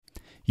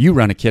You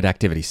run a kid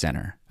activity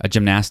center, a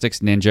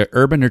gymnastics, ninja,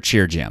 urban, or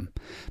cheer gym.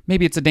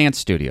 Maybe it's a dance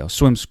studio,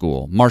 swim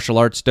school, martial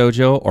arts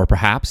dojo, or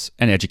perhaps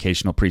an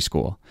educational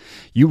preschool.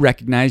 You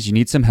recognize you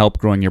need some help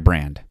growing your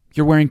brand.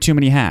 You're wearing too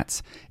many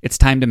hats. It's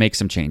time to make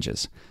some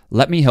changes.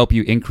 Let me help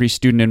you increase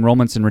student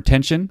enrollments and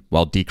retention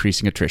while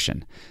decreasing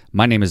attrition.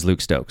 My name is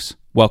Luke Stokes.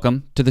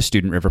 Welcome to the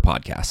Student River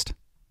Podcast.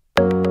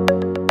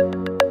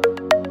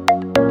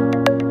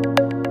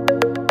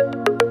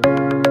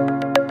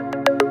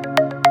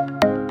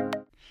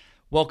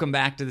 Welcome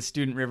back to the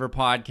Student River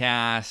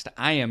Podcast.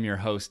 I am your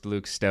host,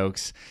 Luke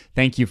Stokes.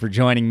 Thank you for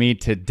joining me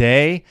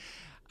today.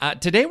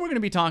 Today, we're going to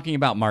be talking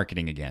about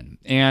marketing again.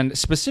 And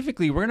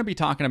specifically, we're going to be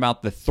talking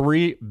about the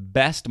 3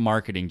 best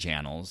marketing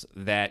channels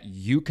that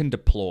you can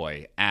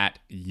deploy at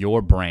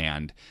your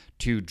brand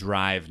to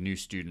drive new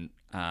student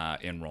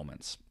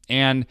enrollments.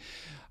 And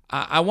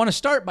I want to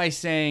start by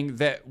saying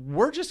that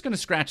we're just going to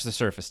scratch the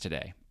surface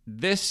today.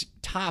 This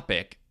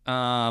topic,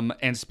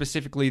 and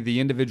specifically the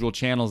individual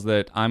channels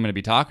that I'm going to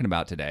be talking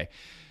about today,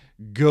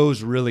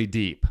 goes really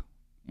deep.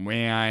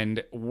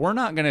 And we're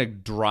not going to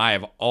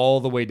drive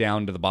all the way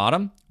down to the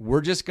bottom.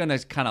 We're just going to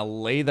kind of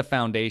lay the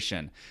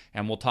foundation,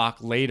 and we'll talk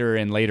later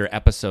in later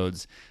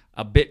episodes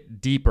a bit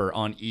deeper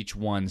on each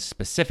one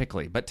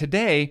specifically. But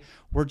today,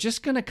 we're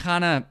just going to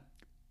kind of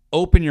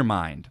open your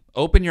mind,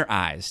 open your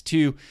eyes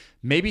to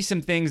maybe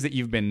some things that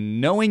you've been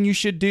knowing you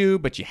should do,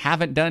 but you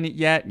haven't done it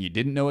yet, and you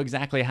didn't know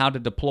exactly how to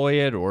deploy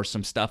it, or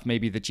some stuff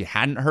maybe that you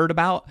hadn't heard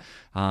about,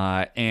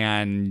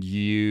 and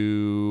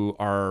you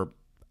are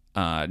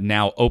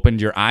now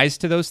opened your eyes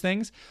to those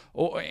things,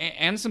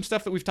 and some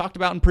stuff that we've talked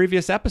about in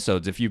previous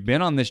episodes. If you've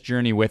been on this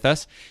journey with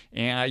us,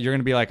 you're going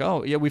to be like,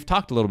 oh, yeah, we've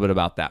talked a little bit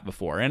about that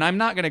before. And I'm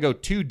not going to go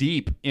too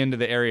deep into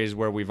the areas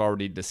where we've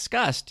already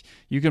discussed.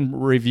 You can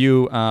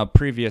review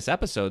previous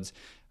episodes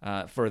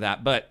for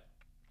that, but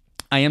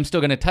I am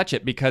still going to touch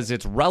it because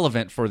it's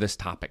relevant for this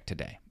topic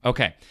today.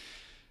 Okay.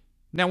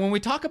 Now, when we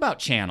talk about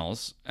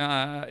channels,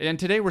 and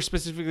today we're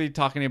specifically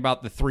talking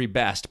about the 3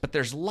 best, but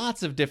there's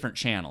lots of different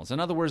channels. In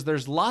other words,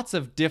 there's lots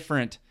of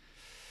different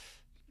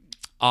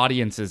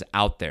audiences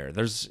out there.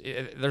 There's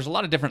a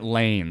lot of different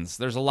lanes.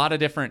 There's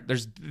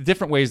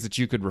different ways that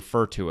you could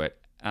refer to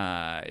it,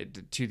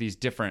 to these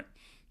different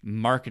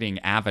marketing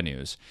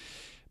avenues.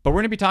 But we're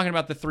going to be talking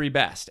about the 3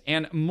 best.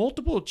 And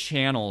multiple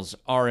channels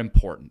are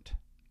important.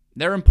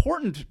 They're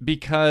important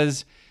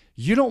because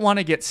you don't want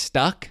to get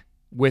stuck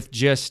with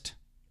just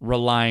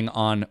relying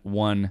on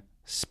one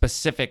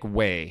specific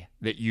way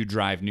that you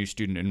drive new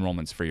student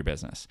enrollments for your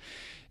business.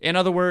 In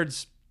other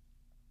words,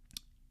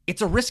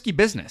 it's a risky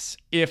business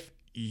if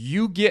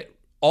you get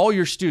all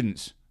your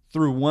students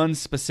through one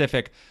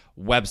specific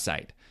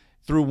website,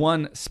 through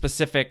one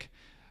specific,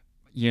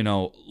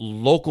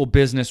 local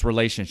business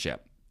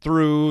relationship,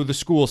 through the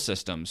school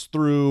systems,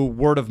 through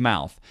word of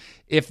mouth.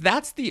 If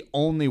that's the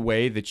only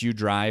way that you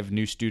drive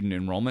new student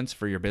enrollments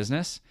for your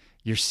business,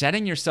 you're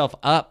setting yourself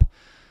up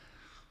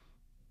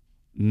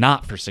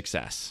not for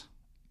success.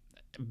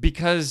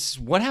 Because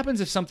what happens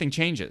if something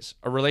changes?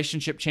 A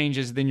relationship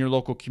changes in your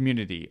local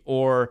community,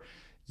 or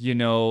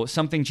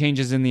something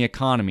changes in the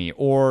economy,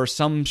 or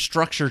some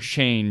structure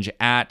change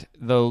at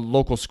the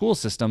local school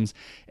systems,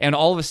 and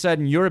all of a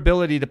sudden your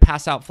ability to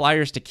pass out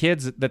flyers to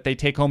kids that they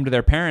take home to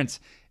their parents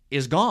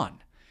is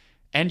gone.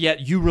 And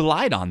yet you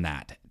relied on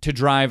that to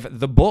drive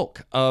the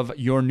bulk of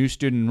your new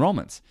student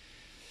enrollments.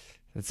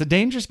 It's a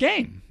dangerous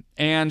game.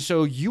 And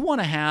so you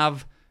want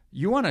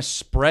to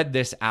spread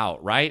this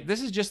out, right?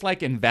 This is just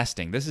like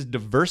investing. This is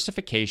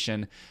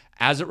diversification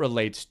as it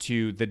relates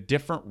to the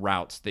different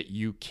routes that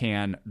you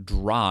can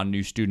draw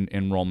new student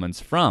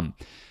enrollments from.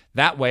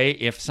 That way,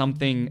 if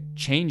something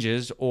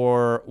changes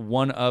or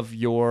one of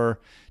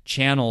your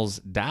channels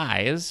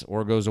dies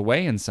or goes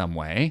away in some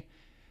way,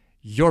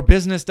 your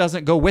business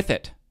doesn't go with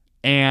it,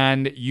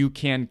 and you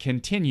can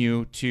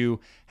continue to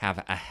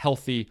have a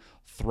healthy,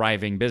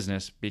 thriving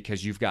business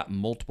because you've got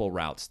multiple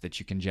routes that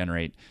you can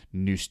generate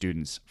new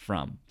students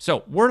from.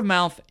 So word of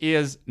mouth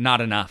is not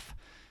enough.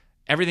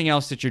 Everything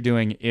else that you're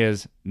doing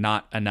is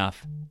not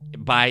enough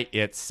by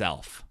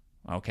itself,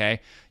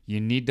 okay?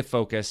 You need to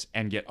focus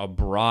and get a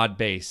broad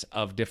base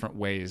of different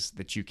ways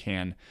that you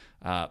can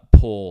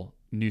pull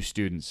new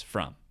students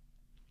from.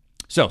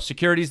 So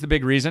security is the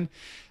big reason.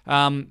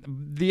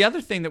 The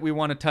other thing that we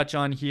want to touch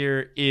on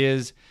here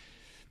is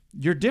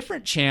your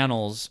different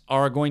channels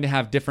are going to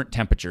have different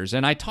temperatures.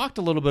 And I talked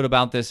a little bit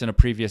about this in a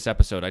previous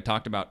episode. I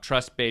talked about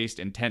trust-based,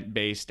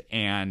 intent-based,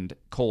 and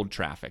cold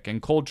traffic.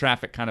 And cold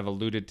traffic kind of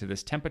alluded to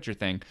this temperature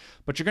thing.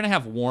 But you're going to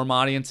have warm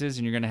audiences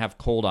and you're going to have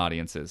cold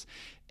audiences.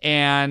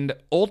 And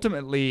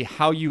ultimately,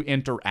 how you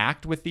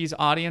interact with these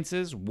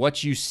audiences,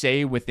 what you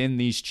say within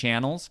these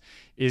channels,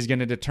 is going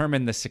to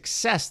determine the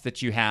success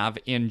that you have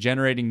in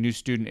generating new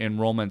student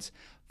enrollments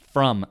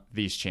from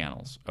these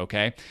channels,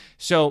 okay?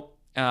 So,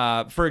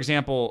 for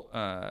example,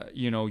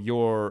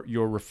 your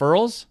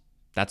referrals,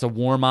 that's a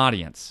warm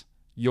audience.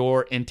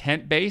 Your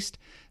intent-based,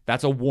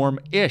 that's a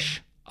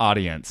warm-ish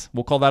audience.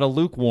 We'll call that a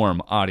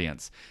lukewarm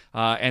audience.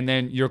 And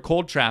then your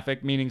cold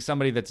traffic, meaning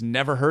somebody that's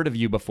never heard of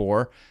you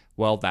before,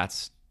 well,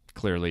 that's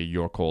clearly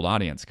your cold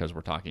audience, because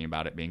we're talking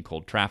about it being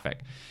cold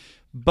traffic.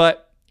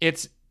 But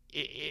it's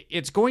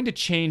going to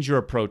change your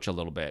approach a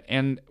little bit.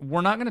 And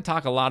we're not going to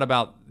talk a lot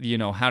about,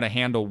 how to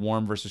handle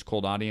warm versus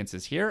cold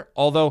audiences here,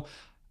 although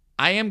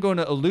I am going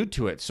to allude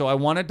to it. So I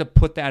wanted to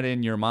put that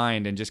in your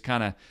mind and just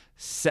kind of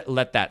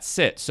let that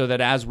sit, so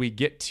that as we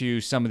get to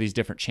some of these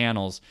different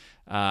channels,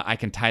 I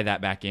can tie that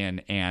back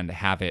in and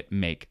have it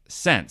make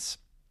sense.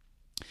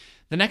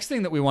 The next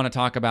thing that we want to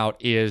talk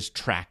about is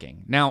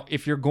tracking. Now,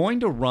 if you're going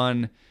to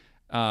run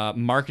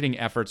marketing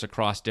efforts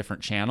across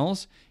different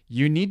channels,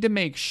 you need to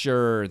make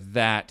sure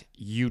that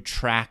you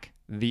track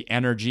the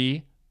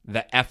energy,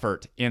 the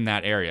effort in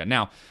that area.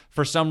 Now,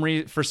 for some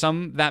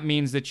that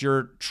means that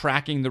you're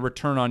tracking the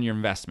return on your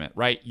investment,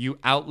 right? You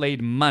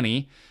outlaid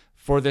money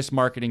for this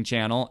marketing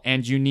channel,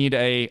 and you need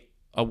a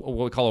what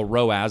we call a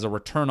ROAS, a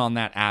return on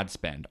that ad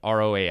spend,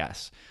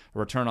 ROAS, a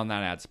return on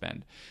that ad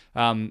spend.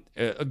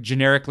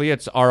 Generically,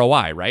 it's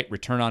ROI, right?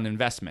 Return on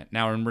investment.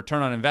 Now, in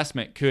return on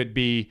investment could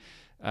be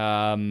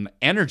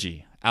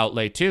energy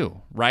outlay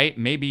too, right?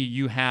 Maybe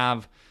you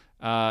have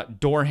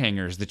door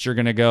hangers that you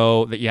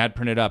had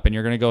printed up, and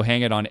you're going to go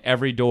hang it on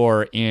every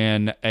door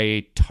in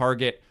a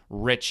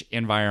target-rich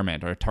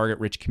environment or a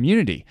target-rich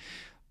community.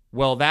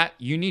 Well, that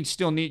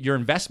still need your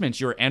investments,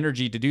 your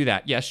energy to do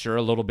that. Yes, sure,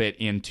 a little bit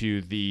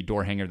into the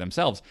door hanger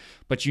themselves,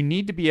 but you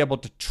need to be able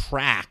to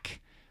track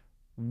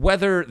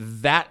whether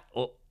that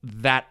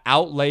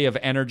outlay of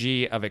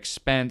energy, of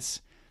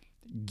expense,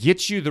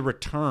 gets you the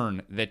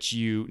return that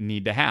you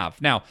need to have.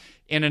 Now,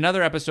 in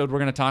another episode, we're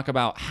going to talk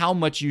about how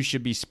much you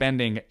should be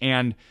spending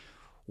and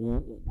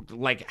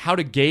like how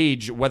to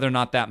gauge whether or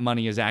not that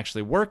money is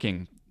actually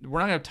working. We're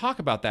not going to talk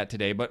about that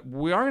today, but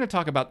we are going to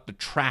talk about the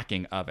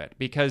tracking of it,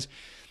 because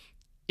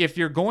if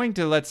you're going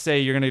to, let's say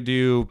you're going to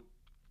do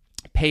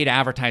paid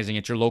advertising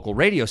at your local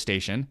radio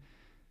station,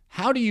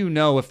 how do you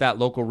know if that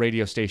local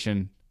radio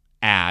station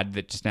ad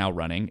that's now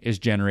running is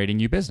generating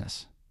you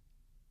business?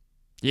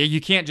 Yeah, you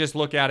can't just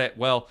look at it,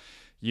 well,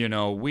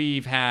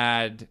 we've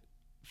had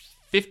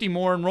 50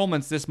 more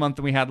enrollments this month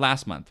than we had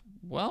last month.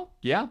 Well,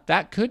 yeah,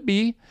 that could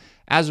be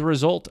as a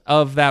result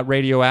of that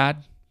radio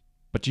ad,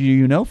 but do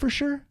you know for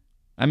sure?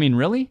 I mean,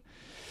 really?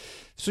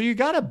 So you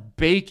got to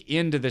bake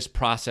into this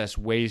process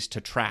ways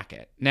to track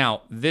it.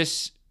 Now,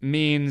 this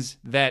means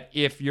that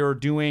if you're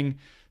doing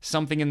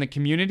something in the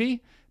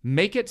community,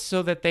 make it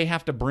so that they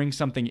have to bring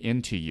something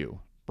into you,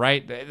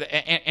 right?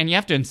 And you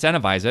have to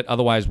incentivize it.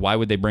 Otherwise, why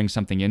would they bring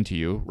something into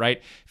you, right?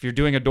 If you're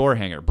doing a door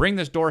hanger, bring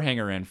this door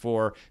hanger in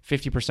for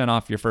 50%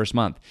 off your first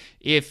month.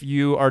 If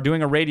you are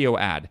doing a radio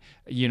ad,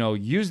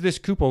 use this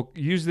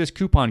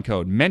coupon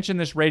code, mention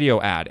this radio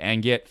ad,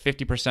 and get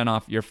 50%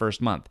 off your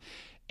first month.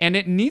 And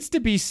it needs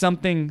to be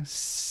something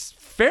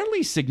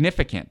fairly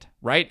significant,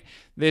 right?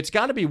 It's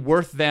got to be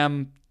worth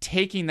them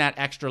taking that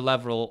extra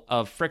level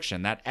of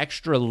friction, that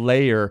extra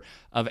layer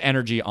of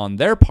energy on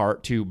their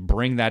part to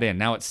bring that in.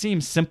 Now, it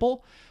seems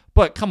simple,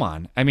 but come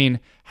on. I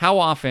mean, how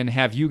often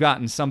have you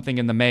gotten something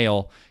in the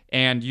mail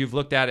and you've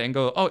looked at it and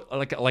go, oh,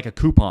 like a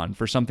coupon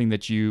for something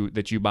that you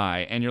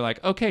buy, and you're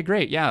like, okay,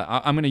 great, yeah,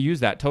 I'm going to use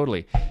that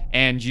totally.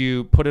 And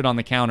you put it on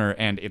the counter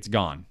and it's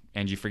gone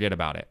and you forget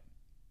about it,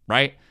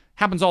 right?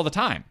 Happens all the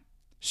time.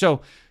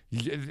 So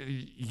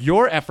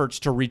your efforts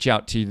to reach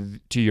out to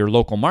your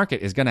local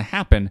market is going to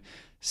happen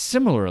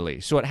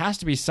similarly. So it has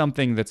to be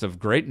something that's of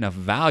great enough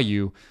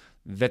value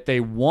that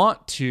they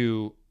want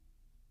to,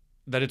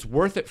 that it's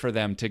worth it for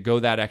them to go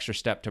that extra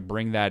step to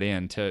bring that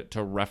in, to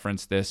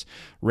reference this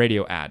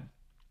radio ad.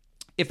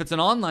 If it's an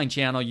online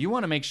channel, you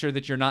want to make sure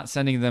that you're not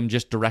sending them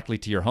just directly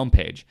to your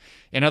homepage.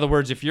 In other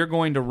words, if you're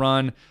going to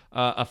run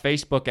a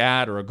Facebook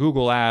ad or a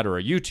Google ad or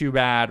a YouTube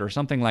ad or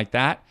something like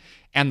that,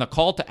 and the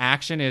call to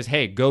action is,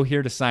 hey, go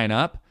here to sign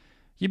up,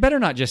 you better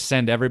not just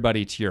send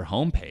everybody to your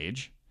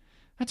homepage.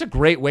 That's a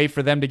great way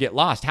for them to get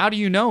lost. How do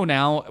you know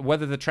now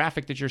whether the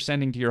traffic that you're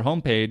sending to your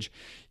homepage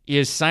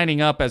is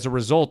signing up as a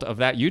result of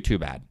that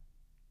YouTube ad?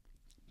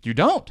 You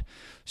don't.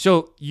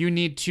 So you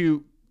need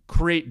to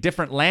create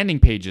different landing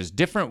pages,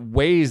 different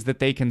ways that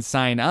they can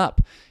sign up,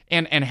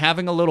 and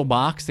having a little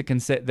box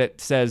that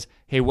says,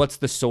 hey, what's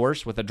the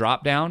source, with a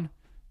drop down?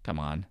 Come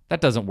on,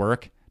 that doesn't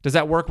work. Does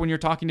that work when you're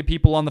talking to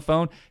people on the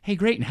phone? Hey,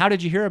 great, and how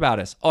did you hear about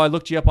us? Oh, I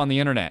looked you up on the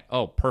internet.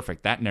 Oh,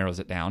 perfect, that narrows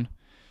it down.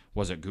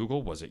 Was it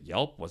Google? Was it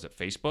Yelp? Was it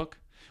Facebook?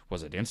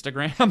 Was it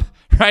Instagram?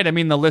 Right? I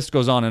mean, the list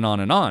goes on and on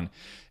and on.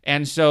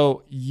 And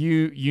so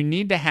you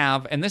need to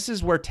have, and this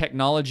is where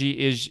technology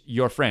is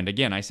your friend.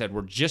 Again, I said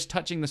we're just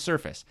touching the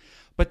surface.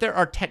 But there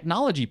are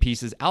technology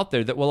pieces out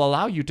there that will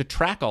allow you to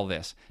track all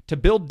this, to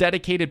build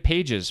dedicated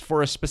pages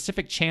for a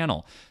specific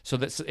channel, so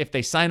that if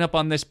they sign up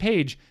on this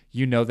page,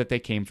 you know that they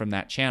came from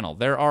that channel.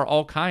 There are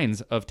all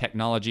kinds of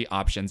technology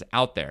options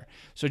out there.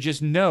 So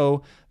just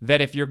know that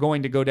if you're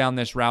going to go down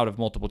this route of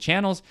multiple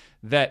channels,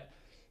 that,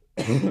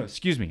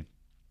 excuse me,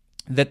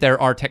 that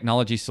there are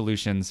technology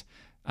solutions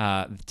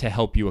to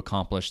help you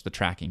accomplish the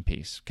tracking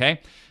piece,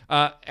 okay?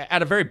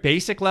 At a very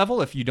basic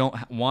level, if you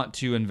don't want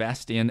to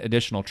invest in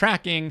additional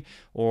tracking,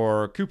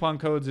 or coupon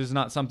codes is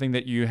not something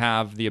that you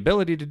have the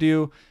ability to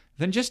do,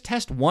 then just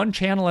test one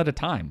channel at a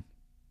time,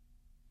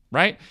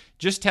 right?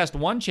 Just test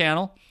one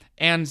channel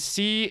and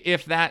see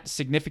if that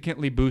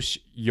significantly boosts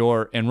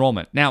your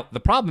enrollment. Now, the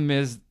problem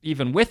is,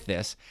 even with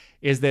this,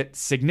 is that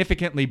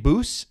significantly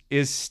boosts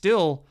is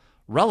still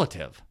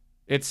relative.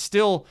 It's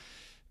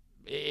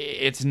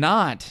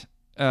not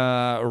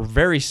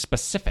very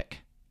specific.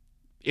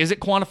 Is it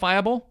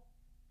quantifiable?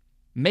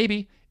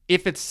 Maybe.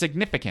 If it's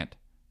significant.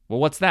 Well,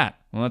 what's that?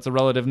 Well, that's a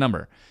relative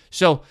number.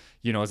 So,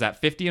 is that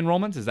 50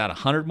 enrollments? Is that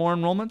 100 more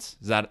enrollments?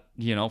 Is that,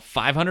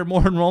 500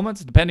 more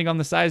enrollments, depending on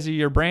the size of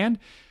your brand?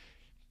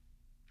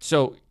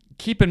 So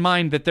keep in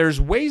mind that there's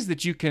ways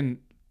that you can,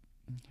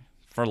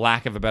 for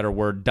lack of a better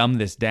word, dumb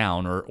this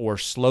down or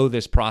slow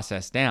this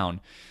process down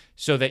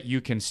so that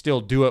you can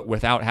still do it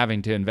without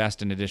having to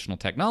invest in additional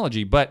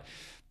technology, but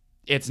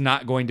it's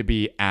not going to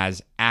be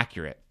as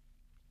accurate.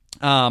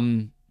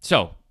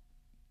 So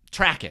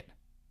track it.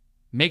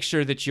 Make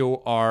sure that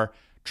you are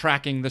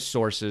tracking the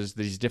sources,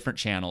 these different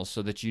channels,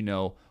 so that you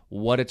know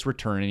what it's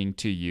returning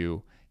to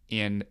you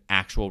in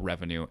actual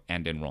revenue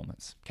and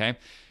enrollments, okay?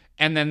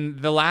 And then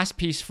the last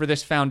piece for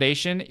this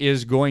foundation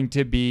is going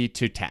to be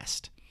to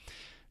test.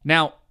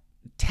 Now,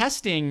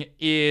 testing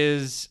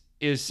is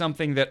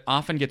something that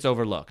often gets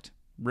overlooked.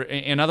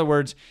 In other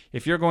words,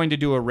 if you're going to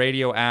do a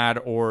radio ad,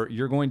 or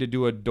you're going to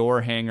do a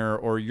door hanger,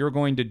 or you're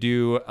going to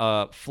do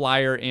a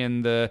flyer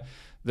in the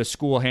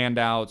school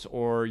handouts,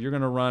 or you're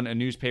going to run a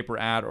newspaper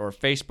ad or a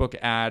Facebook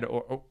ad,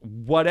 or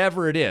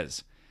whatever it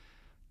is,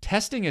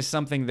 testing is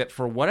something that,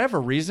 for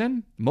whatever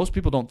reason, most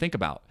people don't think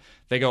about.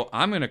 They go,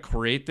 I'm going to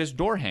create this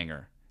door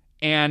hanger,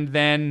 and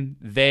then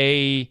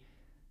they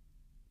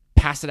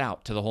pass it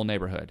out to the whole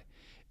neighborhood.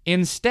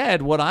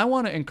 Instead, what I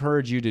want to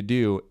encourage you to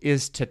do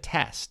is to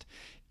test.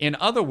 In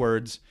other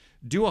words,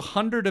 do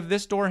 100 of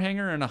this door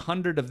hanger and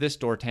 100 of this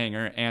door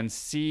hanger and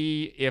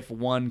see if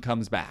one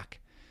comes back.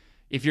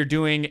 If you're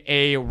doing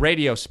a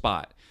radio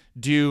spot,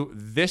 do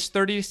this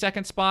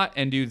 30-second spot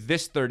and do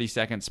this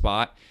 30-second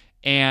spot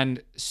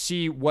and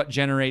see what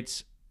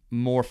generates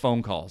more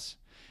phone calls.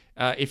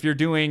 If you're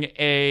doing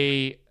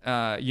a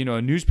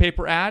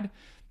newspaper ad,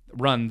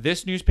 run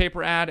this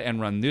newspaper ad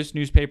and run this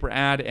newspaper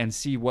ad and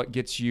see what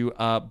gets you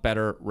a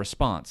better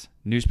response.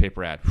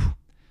 Newspaper ad. Whew.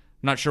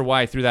 I'm not sure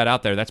why I threw that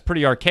out there. That's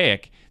pretty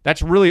archaic.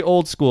 That's really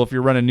old school if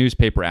you're running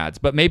newspaper ads.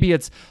 But maybe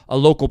it's a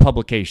local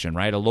publication,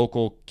 right? A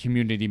local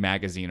community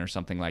magazine or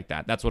something like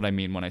that. That's what I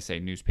mean when I say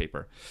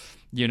newspaper.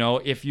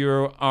 If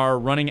you are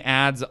running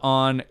ads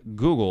on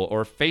Google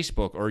or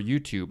Facebook or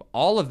YouTube,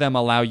 all of them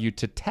allow you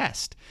to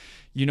test.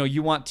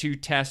 You want to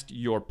test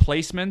your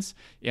placements.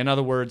 In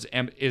other words,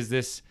 is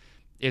this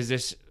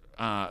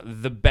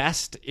the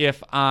best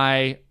if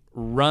I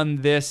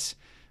run this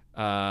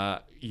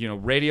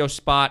radio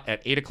spot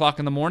at 8 o'clock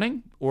in the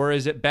morning, or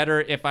is it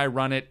better if I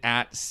run it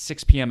at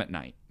 6 p.m. at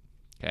night?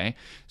 Okay,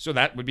 so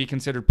that would be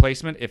considered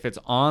placement. If it's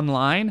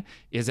online,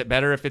 is it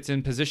better if it's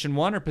in position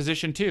 1 or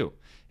position 2?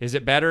 Is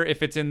it better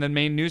if it's in the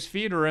main news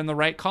feed or in the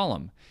right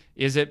column?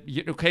 Is it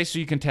okay? So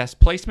you can test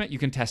placement, you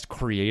can test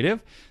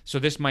creative. So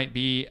this might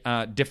be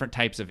different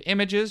types of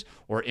images,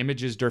 or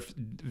images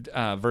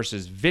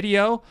versus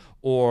video,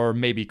 or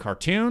maybe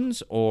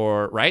cartoons,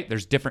 or right.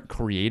 There's different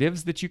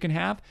creatives that you can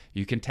have.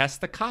 You can test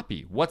the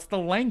copy. What's the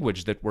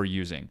language that we're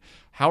using?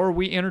 How are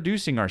we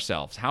introducing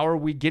ourselves? How are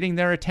we getting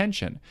their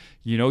attention?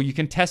 You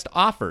can test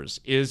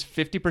offers. Is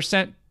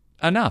 50%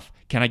 enough?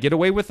 Can I get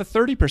away with a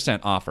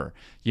 30% offer?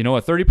 A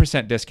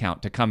 30%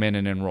 discount to come in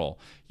and enroll.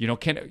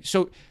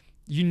 So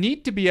you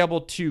need to be able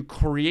to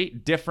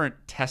create different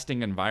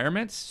testing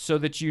environments so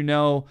that you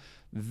know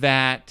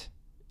that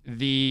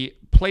the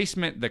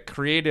placement, the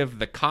creative,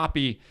 the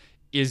copy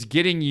is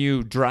driving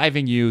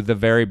you the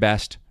very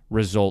best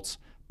results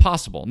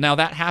possible. Now,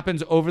 that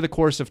happens over the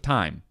course of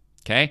time,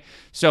 okay?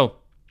 So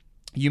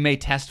you may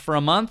test for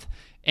a month,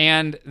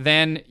 and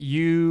then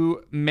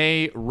you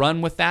may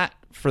run with that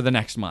for the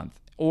next month,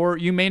 or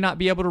you may not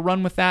be able to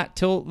run with that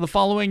till the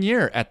following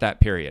year at that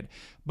period.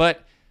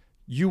 But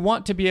you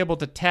want to be able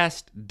to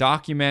test,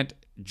 document,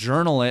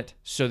 journal it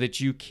so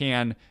that you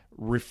can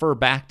refer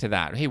back to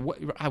that. Hey,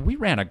 we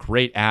ran a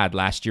great ad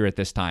last year at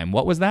this time.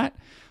 What was that?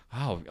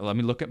 Oh, let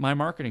me look at my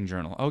marketing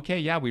journal. Okay,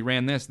 yeah, we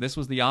ran this. This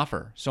was the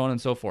offer, so on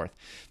and so forth,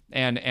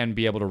 and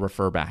be able to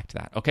refer back to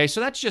that. Okay, so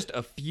that's just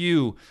a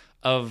few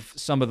of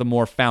some of the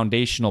more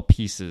foundational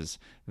pieces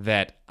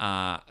that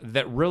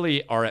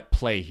really are at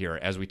play here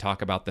as we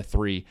talk about the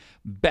 3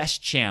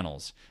 best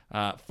channels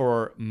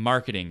for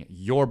marketing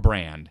your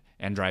brand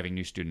and driving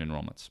new student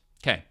enrollments.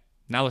 Okay,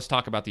 now let's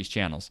talk about these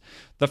channels.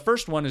 The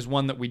first one is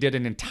one that we did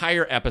an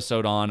entire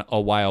episode on a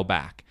while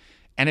back,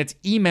 and it's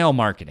email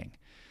marketing.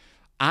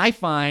 I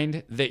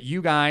find that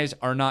you guys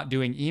are not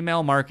doing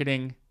email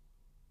marketing.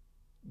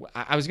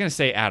 I was going to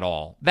say at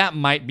all. That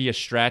might be a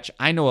stretch.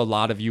 I know a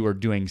lot of you are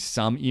doing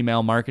some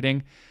email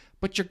marketing,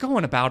 but you're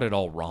going about it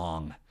all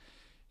wrong.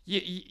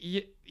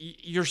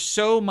 You're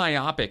so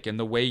myopic in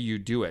the way you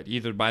do it,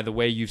 either by the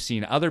way you've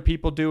seen other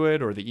people do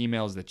it, or the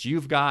emails that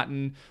you've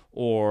gotten,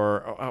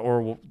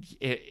 or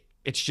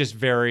it's just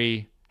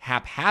very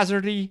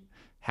haphazardy,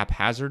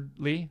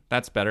 haphazardly.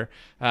 That's better.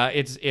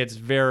 It's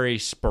very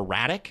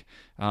sporadic.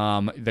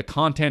 The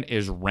content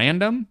is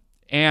random,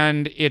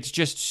 and it's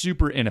just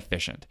super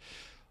inefficient.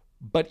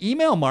 But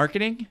email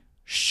marketing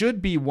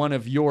should be one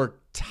of your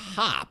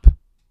top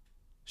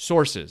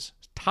sources,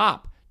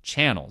 top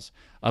channels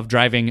of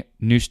driving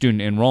new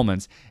student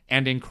enrollments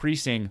and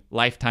increasing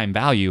lifetime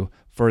value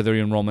for the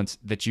enrollments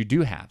that you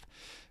do have.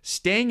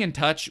 Staying in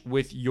touch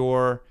with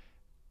your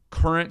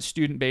current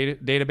student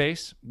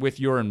database, with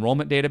your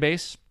enrollment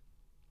database,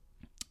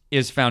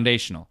 is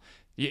foundational.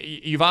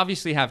 You've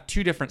obviously have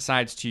two different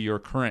sides to your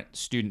current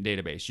student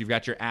database. You've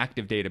got your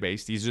active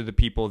database. These are the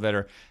people that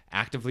are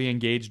actively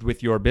engaged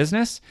with your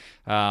business,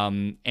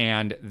 and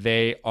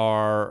they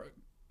are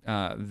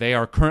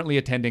currently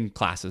attending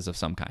classes of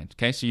some kind.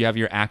 Okay, so you have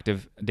your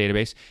active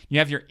database. You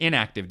have your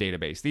inactive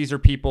database. These are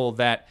people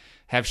that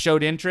have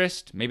showed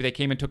interest. Maybe they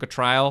came and took a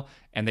trial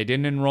and they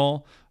didn't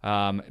enroll.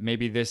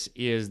 Maybe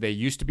they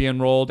used to be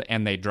enrolled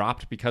and they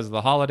dropped because of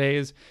the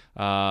holidays.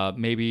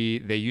 Maybe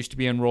they used to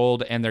be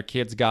enrolled and their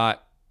kids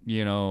got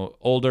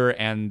older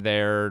and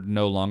they're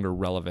no longer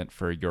relevant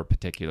for your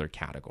particular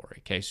category.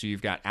 Okay, so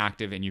you've got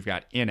active and you've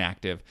got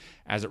inactive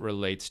as it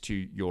relates to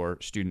your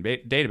student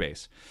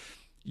database.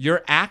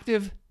 Your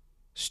active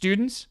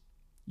students,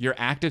 your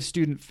active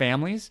student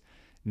families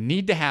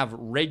need to have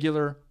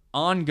regular,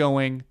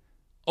 ongoing,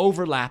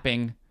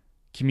 overlapping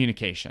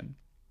communication.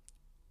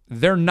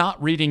 They're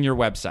not reading your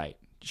website.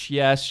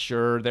 Yes,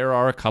 sure, there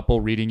are a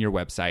couple reading your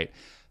website.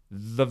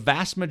 The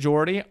vast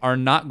majority are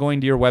not going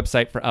to your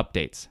website for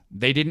updates.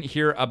 They didn't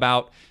hear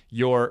about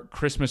your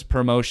Christmas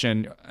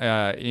promotion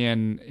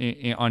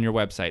on your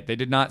website. They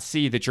did not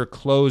see that you're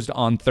closed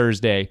on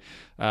Thursday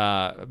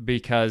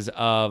because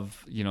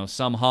of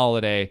some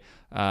holiday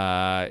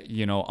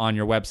on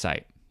your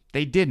website.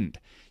 They didn't.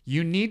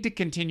 You need to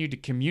continue to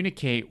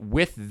communicate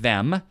with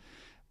them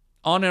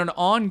on an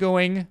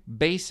ongoing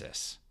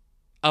basis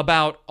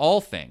about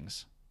all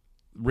things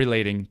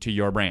relating to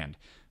your brand.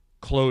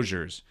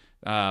 Closures,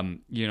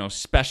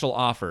 special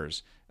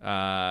offers,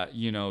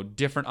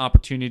 different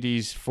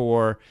opportunities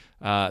for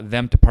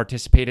them to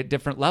participate at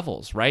different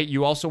levels, right?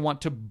 You also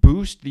want to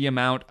boost the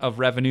amount of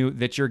revenue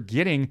that you're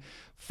getting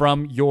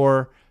from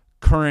your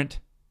current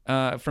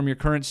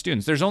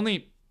students. There's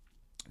only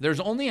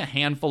a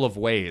handful of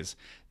ways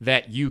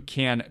that you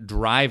can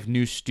drive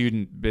new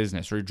student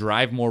business or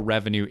drive more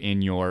revenue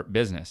in your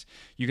business.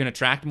 You can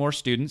attract more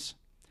students,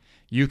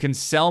 you can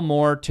sell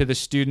more to the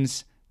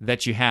students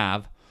that you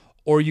have,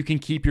 or you can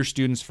keep your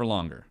students for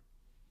longer.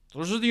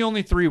 Those are the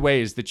only three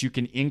ways that you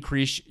can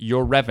increase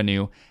your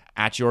revenue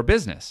at your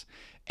business.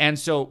 And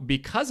so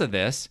because of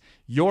this,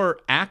 your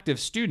active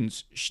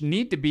students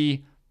need to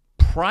be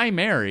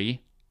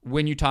primary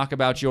when you talk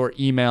about your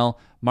email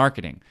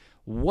marketing.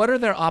 What are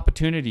their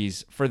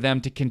opportunities for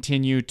them to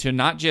continue to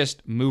not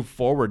just move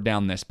forward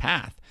down this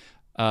path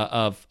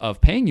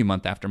of paying you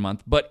month after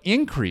month, but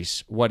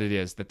increase what it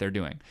is that they're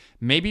doing?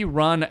 Maybe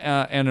run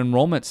an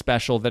enrollment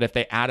special that if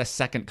they add a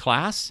second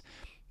class,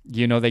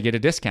 they get a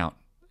discount,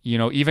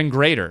 even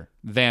greater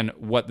than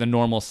what the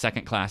normal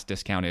second class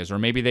discount is. Or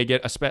maybe they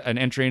get an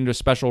entry into a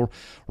special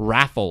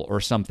raffle or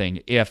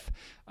something if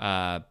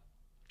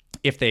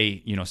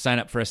they sign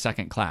up for a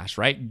second class,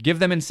 right? Give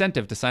them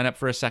incentive to sign up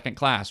for a second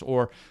class,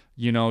 or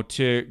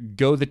to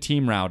go the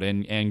team route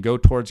and go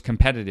towards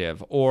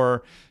competitive,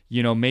 or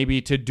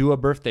maybe to do a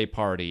birthday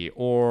party,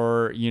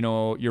 or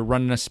you're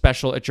running a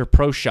special at your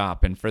pro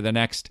shop, and for the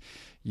next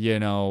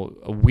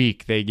a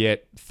week they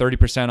get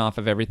 30% off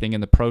of everything in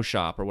the pro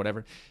shop or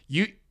whatever.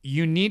 You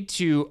need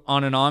to,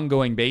 on an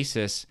ongoing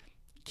basis,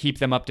 keep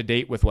them up to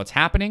date with what's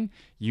happening.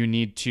 You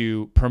need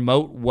to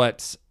promote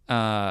what's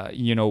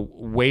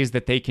ways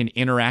that they can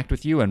interact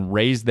with you and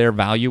raise their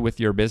value with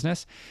your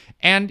business.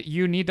 And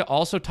you need to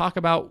also talk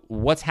about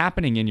what's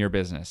happening in your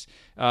business,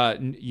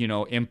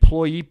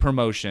 employee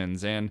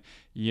promotions and,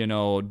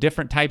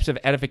 different types of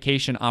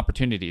edification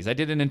opportunities. I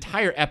did an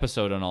entire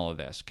episode on all of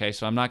this. Okay.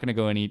 So I'm not going to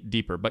go any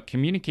deeper, but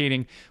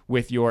communicating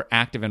with your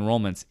active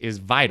enrollments is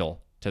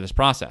vital to this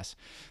process.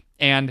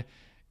 And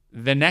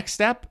the next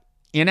step,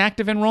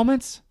 inactive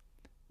enrollments,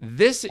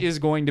 this is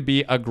going to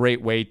be a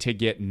great way to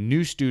get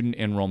new student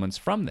enrollments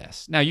from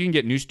this. Now, you can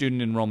get new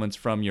student enrollments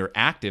from your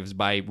actives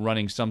by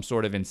running some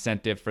sort of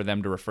incentive for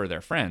them to refer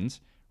their friends,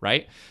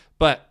 right?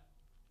 But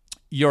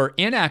your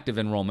inactive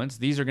enrollments,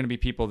 these are going to be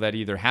people that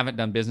either haven't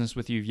done business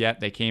with you yet,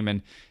 they came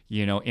and,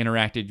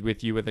 interacted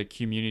with you with a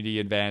community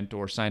event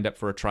or signed up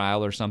for a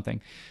trial or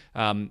something,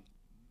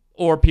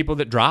 or people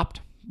that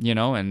dropped,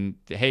 and,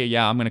 hey,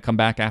 yeah, I'm going to come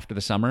back after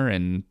the summer,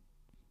 and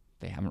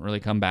they haven't really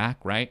come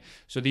back, right?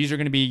 So these are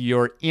going to be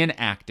your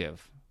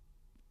inactive.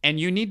 And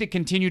you need to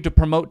continue to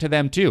promote to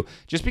them too.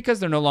 Just because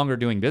they're no longer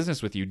doing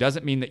business with you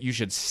doesn't mean that you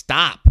should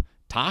stop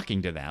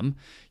talking to them.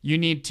 You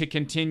need to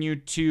continue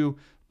to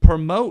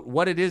promote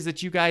what it is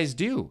that you guys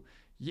do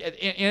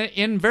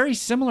in very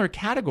similar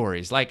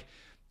categories. Like,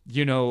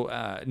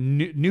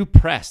 new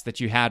press that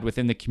you had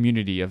within the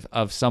community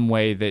of some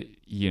way that,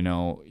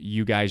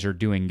 you guys are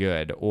doing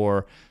good,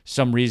 or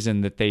some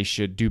reason that they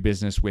should do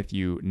business with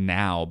you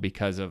now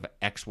because of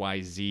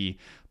XYZ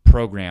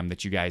program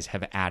that you guys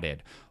have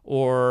added,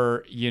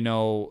 or,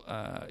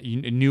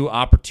 new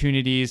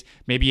opportunities.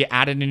 Maybe you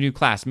added a new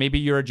class. Maybe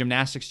you're a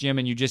gymnastics gym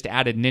and you just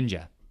added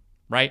ninja,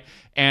 right?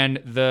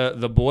 And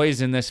the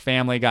boys in this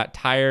family got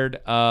tired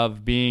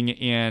of being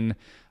in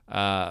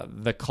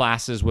the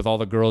classes with all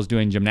the girls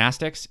doing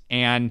gymnastics,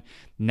 and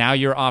now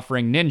you're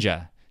offering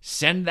ninja.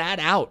 Send that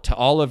out to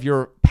all of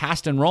your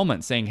past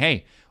enrollments saying,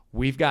 hey,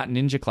 we've got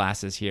ninja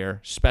classes here,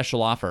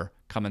 special offer,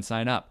 come and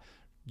sign up.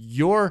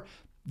 Your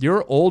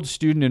old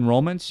student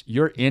enrollments,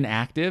 your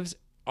inactives,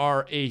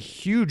 are a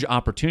huge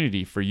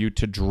opportunity for you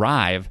to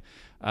drive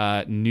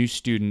new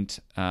student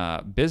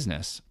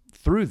business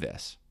through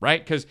this,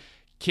 right? Because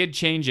kid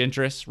change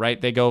interests,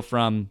 right? They go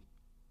from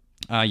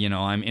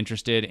I'm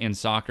interested in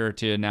soccer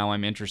to now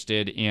I'm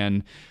interested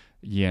in,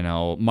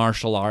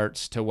 martial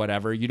arts to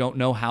whatever. You don't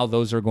know how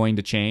those are going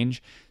to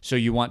change. So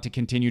you want to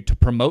continue to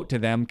promote to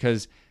them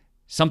because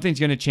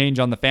something's going to change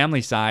on the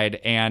family side.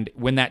 And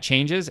when that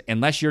changes,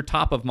 unless you're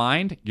top of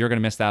mind, you're going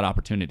to miss that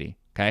opportunity.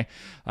 Okay.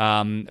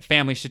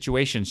 Family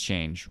situations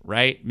change,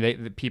 right?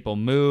 The people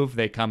move,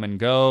 they come and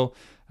go.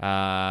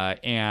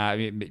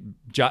 And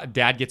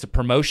dad gets a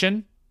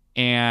promotion.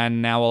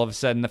 And now all of a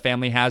sudden the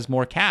family has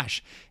more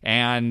cash,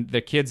 and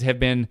the kids have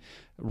been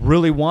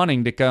really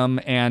wanting to come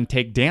and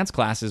take dance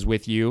classes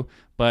with you,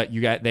 but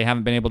they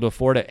haven't been able to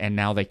afford it, and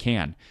now they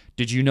can.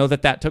 Did you know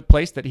that took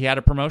place, that he had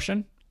a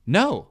promotion?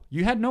 No,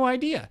 you had no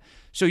idea.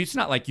 So it's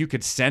not like you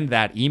could send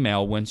that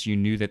email once you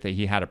knew that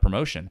he had a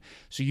promotion.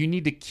 So you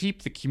need to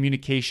keep the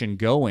communication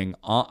going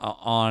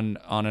on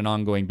an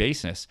ongoing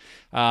basis.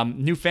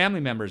 New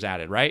family members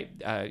added, right?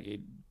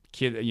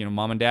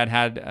 Mom and dad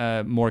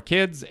had more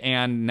kids,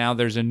 and now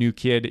there's a new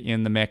kid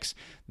in the mix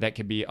that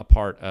could be a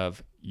part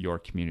of your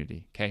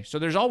community. Okay, so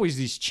there's always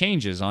these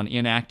changes on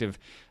inactive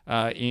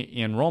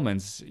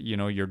enrollments,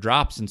 your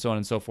drops and so on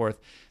and so forth,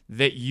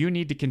 that you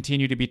need to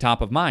continue to be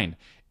top of mind.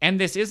 And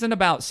this isn't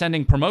about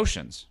sending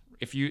promotions.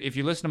 If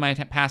you listen to my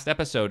past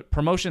episode,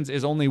 promotions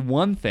is only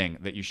one thing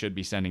that you should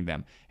be sending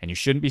them, and you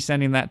shouldn't be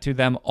sending that to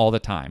them all the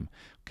time.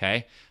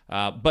 Okay,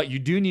 but you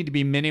do need to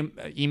be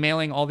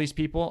emailing all these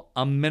people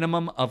a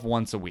minimum of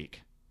once a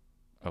week.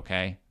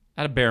 Okay,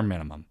 at a bare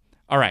minimum.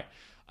 All right,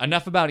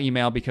 enough about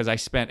email because I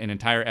spent an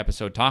entire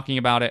episode talking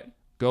about it.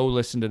 Go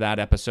listen to that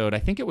episode. I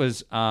think it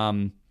was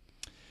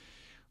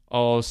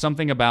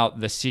something about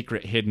the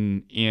secret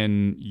hidden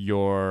in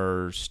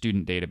your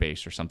student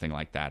database or something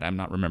like that. I'm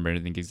not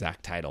remembering the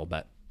exact title,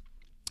 but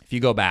if you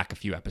go back a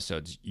few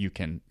episodes, you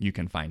can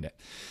find it.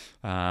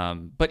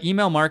 But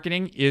email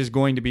marketing is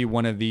going to be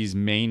one of these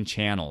main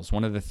channels,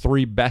 one of the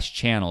 3 best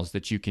channels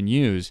that you can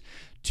use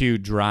to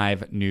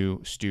drive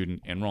new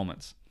student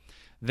enrollments.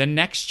 The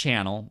next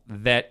channel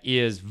that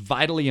is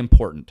vitally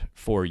important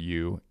for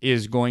you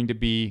is going to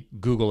be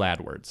Google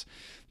AdWords.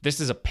 This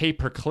is a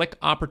pay-per-click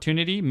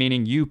opportunity,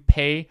 meaning you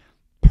pay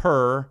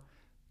per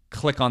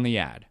click on the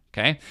ad.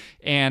 Okay.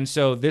 And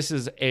so this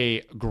is a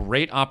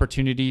great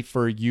opportunity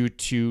for you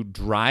to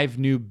drive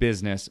new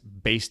business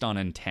based on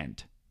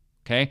intent.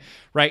 Okay.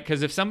 Right.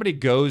 Because if somebody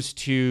goes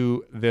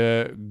to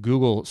the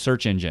Google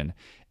search engine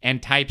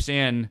and types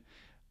in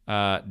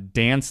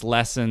dance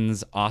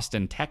lessons,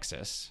 Austin,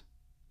 Texas.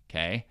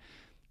 Okay.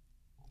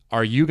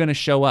 Are you going to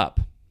show up?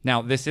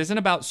 Now, this isn't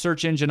about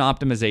search engine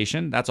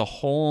optimization. That's a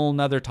whole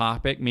nother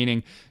topic,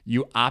 meaning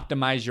you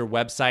optimize your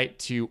website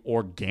to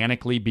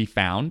organically be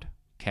found.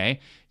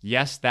 Okay.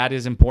 Yes, that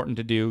is important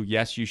to do.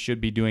 Yes, you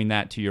should be doing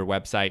that to your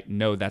website.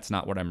 No, that's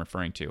not what I'm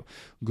referring to.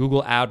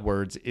 Google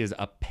AdWords is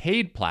a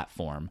paid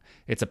platform.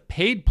 It's a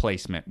paid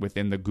placement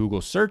within the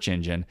Google search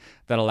engine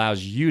that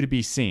allows you to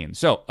be seen.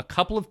 So a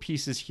couple of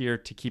pieces here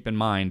to keep in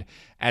mind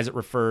as it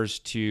refers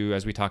to,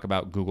 as we talk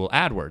about Google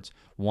AdWords.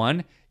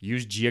 One,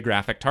 use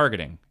geographic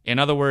targeting. In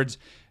other words,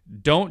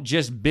 don't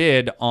just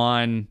bid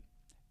on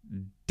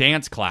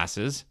dance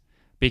classes,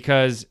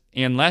 because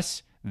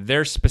unless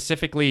they're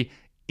specifically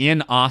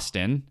in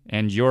Austin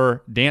and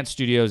your dance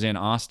studio's in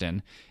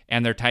Austin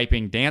and they're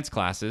typing dance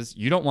classes,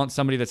 you don't want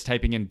somebody that's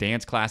typing in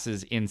dance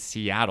classes in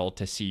Seattle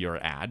to see your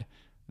ad.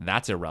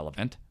 That's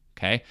irrelevant.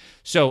 Okay.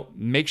 So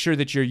make sure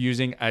that you're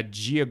using a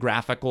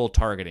geographical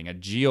targeting, a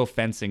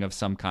geofencing of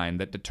some kind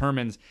that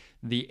determines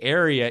the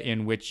area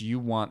in which you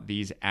want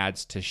these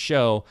ads to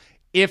show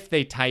if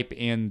they type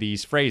in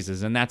these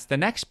phrases. And that's the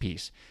next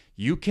piece.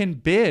 You can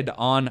bid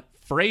on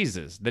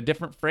phrases, the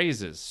different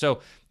phrases. So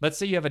let's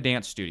say you have a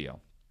dance studio.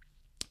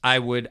 I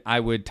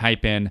would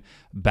type in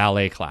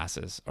ballet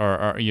classes,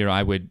 or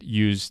I would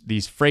use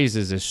these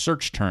phrases as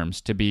search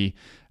terms to be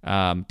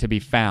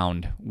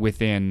found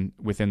within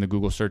the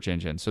Google search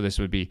engine. So this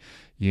would be,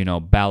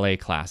 ballet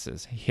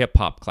classes, hip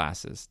hop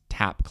classes,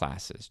 tap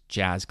classes,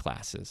 jazz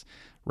classes,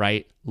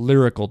 right?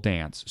 Lyrical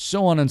dance,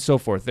 so on and so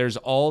forth. There's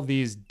all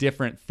these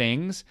different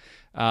things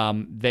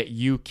that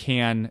you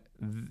can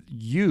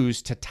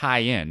use to tie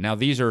in. Now,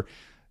 these are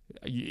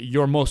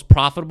Your most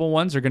profitable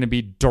ones are going to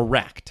be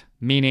direct,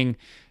 meaning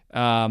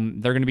they're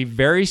going to be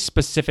very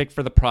specific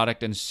for the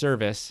product and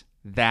service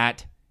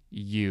that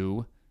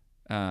you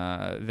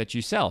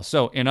sell.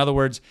 So, in other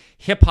words,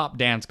 hip hop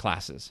dance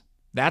classes.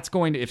 That's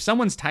going to, if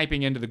someone's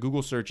typing into the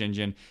Google search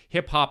engine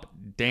hip hop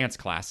dance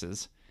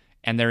classes,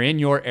 and they're in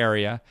your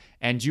area,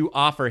 and you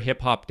offer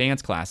hip hop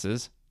dance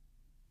classes,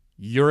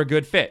 you're a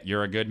good fit.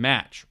 You're a good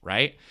match,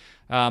 right?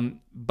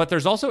 But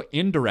there's also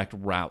indirect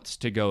routes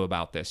to go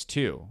about this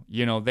too.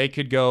 They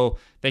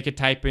could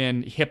type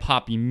in hip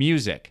hop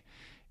music,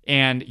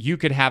 and you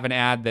could have an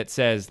ad that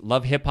says,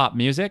 love hip hop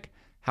music?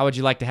 How would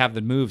you like to have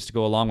the moves to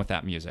go along with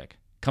that music?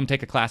 Come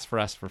take a class for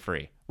us for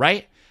free,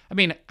 right? I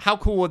mean, how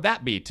cool would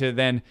that be to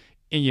then,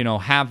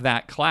 have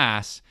that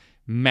class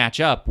match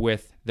up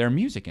with their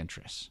music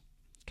interests?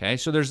 Okay,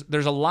 so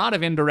there's a lot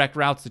of indirect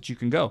routes that you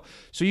can go.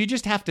 So you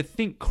just have to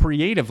think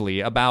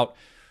creatively about,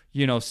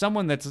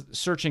 someone that's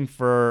searching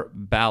for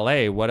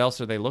ballet, what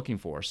else are they looking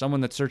for? Someone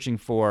that's searching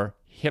for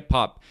hip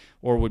hop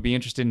or would be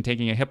interested in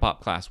taking a hip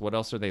hop class, what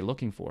else are they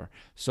looking for?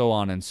 So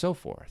on and so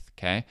forth,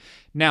 okay?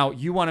 Now,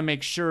 you want to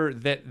make sure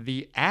that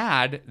the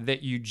ad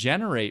that you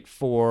generate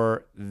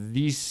for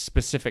these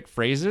specific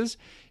phrases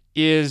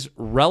is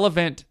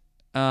relevant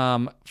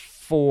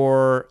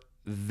for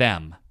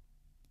them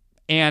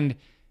and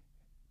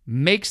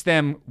makes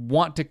them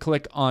want to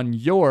click on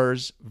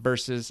yours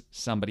versus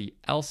somebody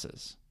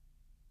else's.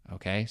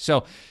 Okay,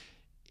 so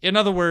in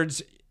other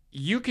words,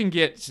 you can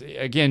get,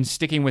 again,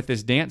 sticking with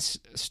this dance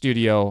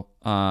studio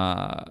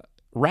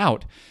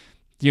route,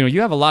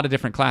 you have a lot of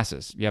different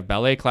classes. You have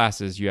ballet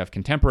classes, you have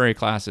contemporary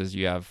classes,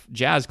 you have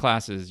jazz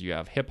classes, you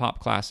have hip hop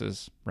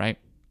classes, right?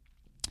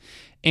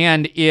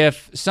 And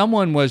if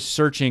someone was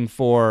searching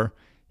for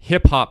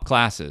hip hop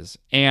classes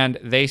and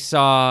they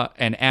saw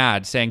an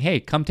ad saying,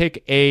 hey, come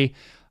take a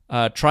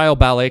trial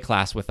ballet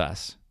class with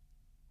us,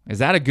 is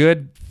that a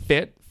good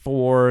fit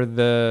for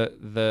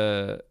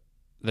the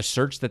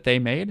search that they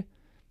made?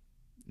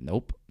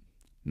 Nope,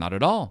 not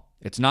at all.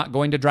 It's not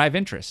going to drive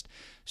interest.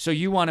 So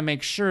you want to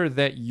make sure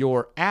that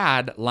your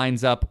ad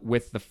lines up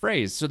with the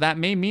phrase. So that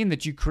may mean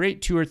that you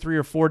create 2 or 3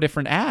 or 4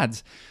 different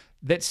ads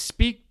that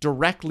speak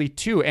directly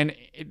to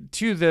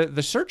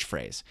the search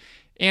phrase.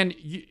 And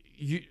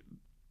you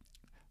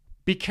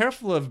be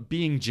careful of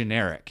being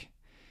generic.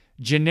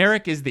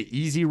 Generic is the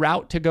easy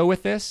route to go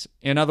with this.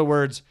 In other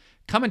words,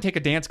 come and take a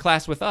dance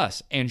class with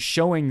us, and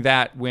showing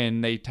that when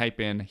they type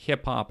in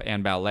hip hop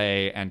and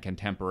ballet and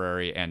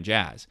contemporary and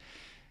jazz.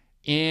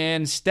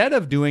 Instead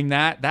of doing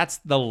that, that's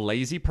the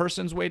lazy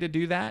person's way to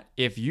do that.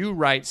 If you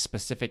write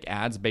specific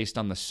ads based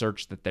on the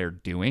search that they're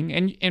doing,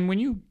 and when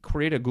you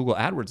create a Google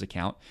AdWords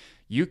account,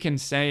 you can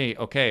say,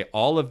 okay,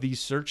 all of these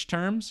search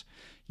terms,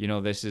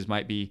 this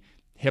might be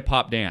hip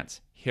hop dance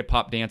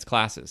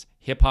classes,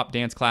 hip hop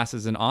dance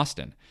classes in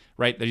Austin,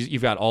 right?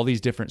 You've got all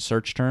these different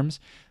search terms.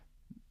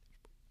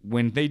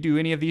 When they do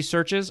any of these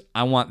searches,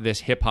 I want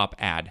this hip hop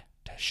ad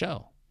to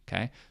show.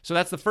 Okay, so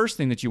that's the first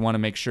thing that you want to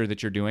make sure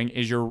that you're doing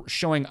is you're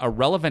showing a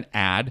relevant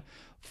ad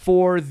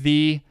for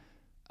the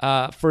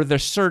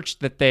search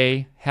that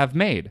they have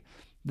made.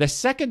 The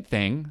second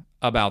thing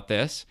about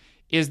this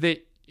is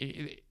that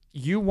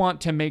you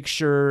want to make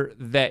sure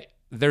that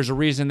there's a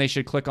reason they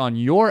should click on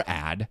your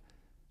ad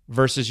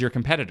versus your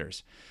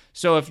competitors.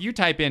 So if you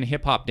type in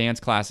hip hop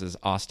dance classes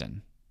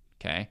Austin,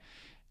 okay,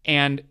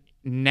 and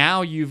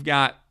now you've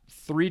got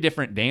 3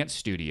 different dance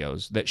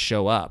studios that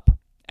show up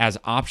as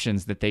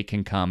options that they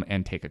can come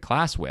and take a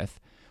class with,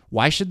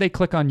 why should they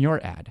click on your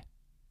ad?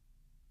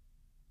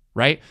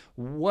 Right?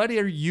 What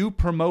are you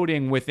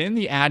promoting within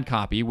the ad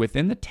copy,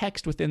 within the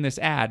text within this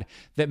ad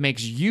that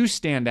makes you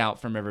stand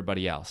out from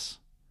everybody else?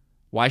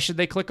 Why should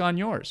they click on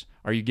yours?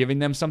 Are you giving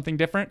them something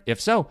different?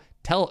 If so,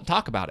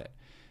 talk about it.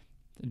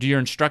 Do your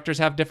instructors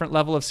have different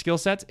level of skill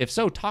sets? If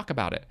so, talk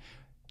about it.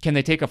 Can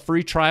they take a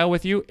free trial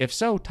with you? If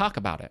so, talk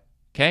about it.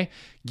 Okay?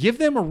 Give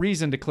them a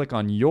reason to click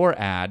on your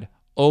ad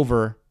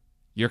over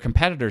your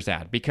competitor's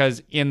ad,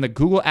 because in the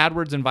Google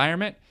AdWords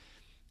environment,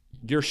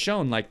 you're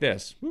shown like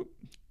this.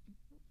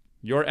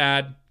 Your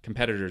ad,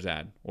 competitor's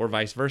ad, or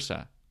vice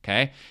versa.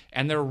 Okay?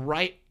 And they're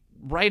right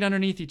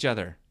underneath each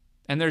other.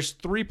 And there's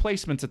 3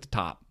 placements at the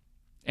top.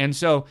 And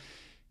so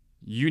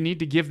you need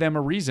to give them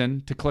a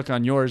reason to click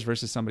on yours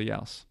versus somebody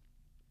else.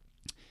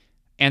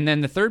 And then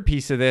the third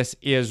piece of this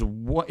is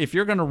if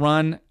you're going to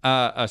run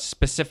a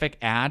specific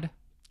ad,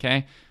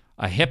 okay,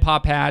 a hip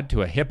hop ad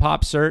to a hip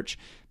hop search,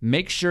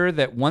 make sure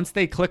that once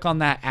they click on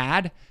that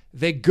ad,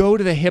 they go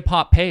to the hip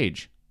hop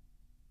page,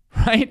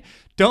 right?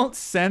 Don't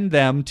send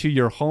them to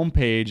your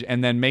homepage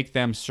and then make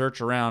them search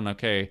around.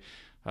 Okay,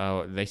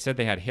 they said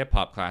they had hip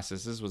hop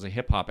classes. This was a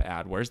hip hop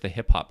ad. Where's the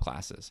hip hop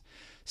classes?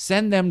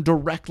 Send them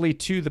directly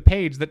to the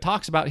page that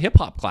talks about hip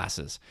hop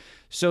classes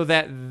so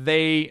that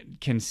they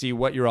can see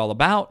what you're all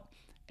about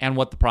and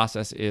what the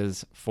process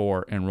is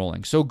for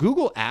enrolling. So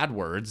Google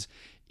AdWords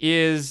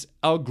is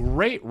a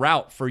great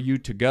route for you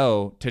to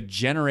go to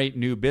generate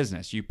new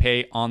business. You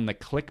pay on the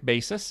click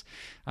basis.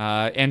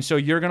 And so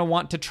you're going to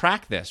want to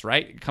track this,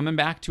 right? Coming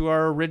back to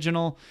our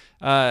original,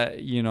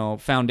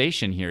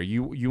 foundation here,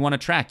 you want to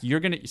track.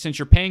 Since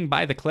you're paying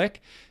by the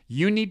click,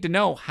 you need to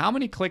know how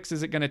many clicks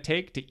is it going to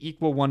take to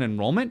equal one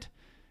enrollment,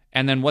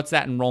 and then what's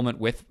that enrollment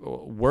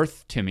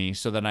worth to me,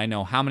 so that I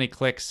know how many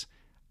clicks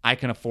I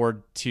can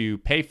afford to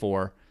pay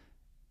for,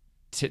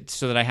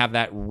 so that I have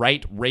that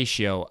right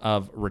ratio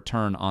of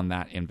return on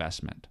that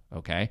investment.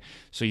 Okay,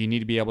 so you need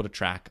to be able to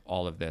track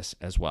all of this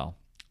as well.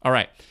 All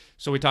right,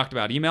 so we talked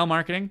about email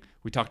marketing,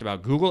 we talked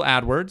about Google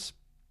AdWords,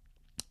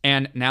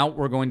 and now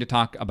we're going to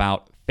talk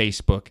about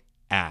Facebook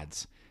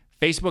ads.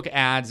 Facebook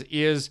ads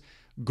is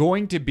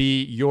going to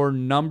be your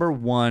number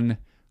one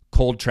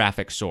cold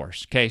traffic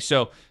source. Okay,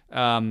 so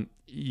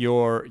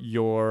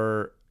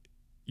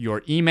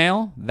your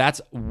email,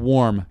 that's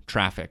warm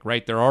traffic,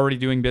 right? They're already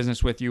doing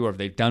business with you, or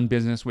they've done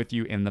business with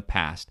you in the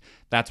past.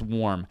 That's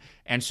warm.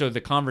 And so the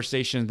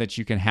conversation that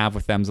you can have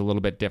with them is a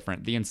little bit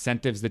different. The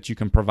incentives that you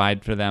can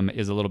provide for them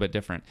is a little bit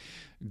different.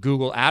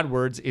 Google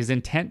AdWords is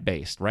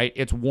intent-based, right?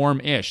 It's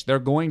warm-ish. They're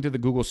going to the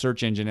Google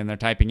search engine and they're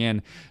typing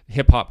in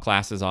hip-hop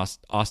classes,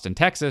 Austin,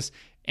 Texas,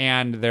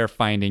 and they're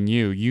finding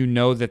you. You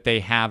know that they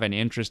have an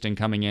interest in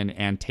coming in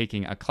and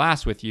taking a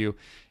class with you.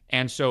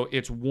 And so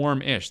it's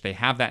warm-ish. They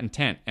have that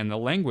intent, and the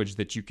language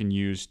that you can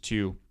use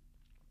to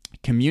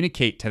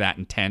communicate to that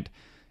intent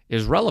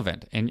is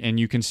relevant, and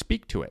you can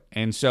speak to it.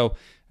 And so,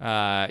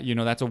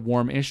 that's a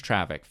warm-ish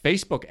traffic.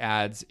 Facebook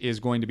ads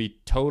is going to be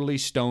totally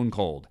stone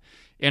cold.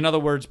 In other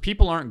words,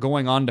 people aren't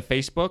going on to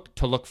Facebook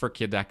to look for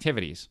kids'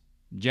 activities,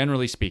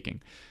 generally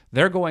speaking.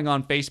 They're going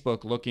on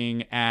Facebook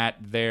looking at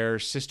their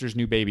sister's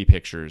new baby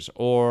pictures,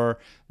 or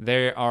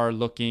they are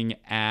looking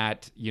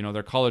at,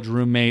 their college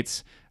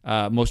roommates'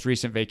 most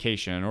recent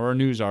vacation, or a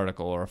news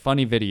article, or a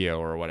funny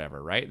video, or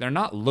whatever, right? They're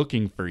not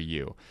looking for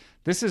you.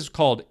 This is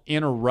called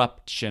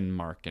interruption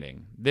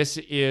marketing. This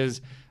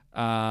is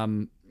a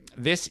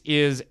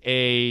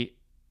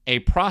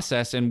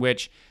process in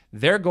which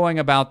they're going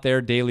about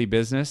their daily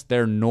business,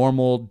 their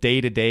normal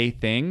day-to-day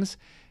things,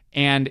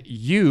 and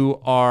you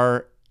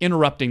are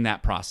interrupting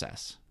that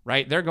process,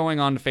 right? They're going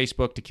on to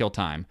Facebook to kill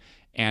time,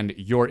 and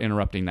you're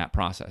interrupting that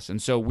process.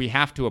 And so we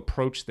have to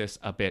approach this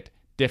a bit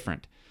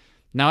different.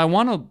 Now, I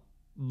want a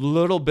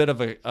little bit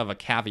of a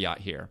caveat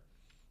here.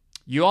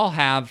 You all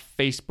have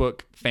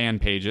Facebook fan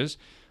pages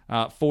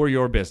for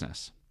your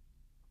business.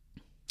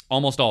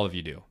 Almost all of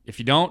you do. If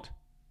you don't,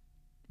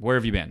 where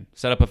have you been?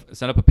 Set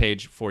up a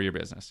page for your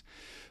business.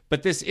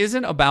 But this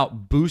isn't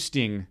about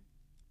boosting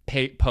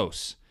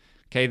posts.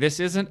 Okay, this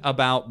isn't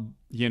about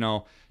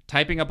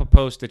typing up a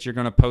post that you're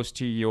going to post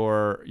to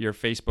your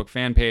Facebook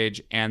fan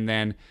page and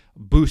then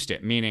boost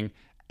it, meaning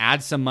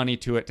add some money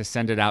to it to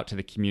send it out to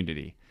the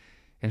community.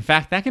 In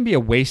fact, that can be a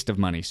waste of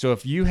money. So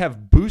if you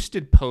have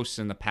boosted posts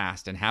in the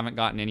past and haven't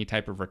gotten any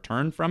type of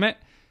return from it,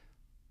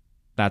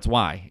 that's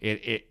why.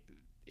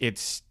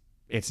 It's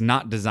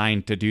not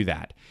designed to do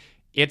that.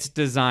 It's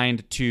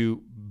designed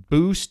to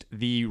boost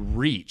the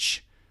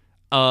reach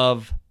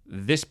of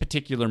this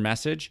particular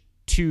message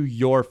to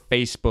your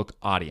Facebook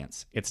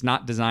audience. It's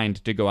not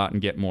designed to go out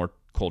and get more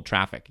cold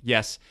traffic.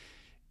 Yes,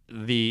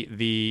 the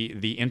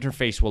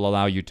interface will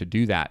allow you to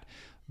do that,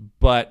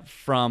 but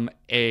from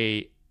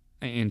an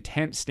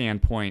intent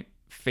standpoint,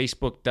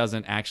 Facebook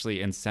doesn't actually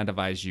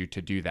incentivize you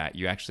to do that.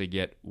 You actually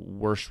get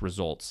worse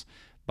results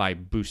by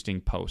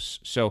boosting posts.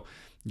 So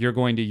you're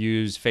going to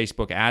use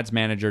Facebook Ads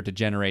Manager to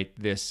generate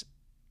this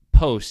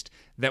post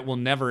that will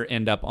never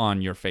end up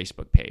on your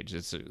Facebook page.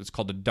 It's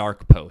called a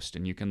dark post,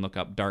 and you can look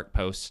up dark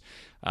posts,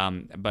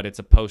 but it's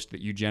a post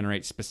that you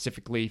generate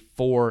specifically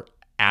for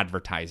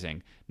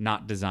advertising,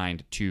 not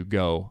designed to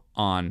go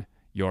on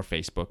your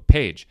Facebook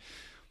page.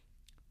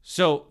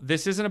 So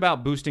this isn't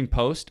about boosting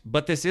posts,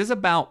 but this is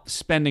about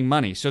spending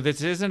money. So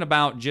this isn't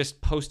about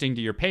just posting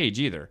to your page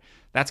either.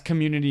 That's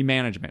community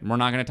management. We're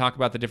not going to talk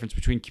about the difference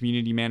between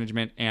community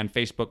management and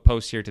Facebook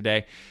posts here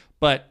today,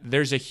 but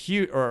there's a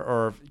huge,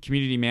 or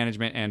community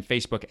management and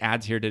Facebook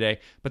ads here today,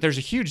 but there's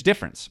a huge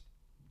difference.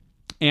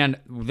 And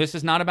this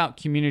is not about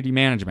community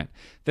management.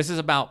 This is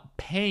about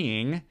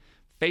paying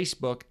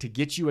Facebook to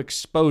get you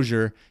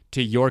exposure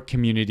to your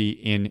community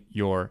in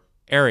your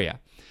area.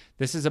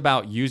 This is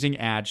about using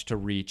ads to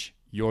reach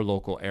your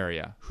local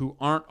area who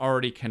aren't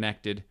already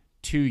connected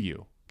to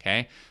you,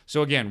 okay?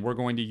 So again, we're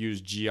going to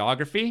use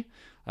geography,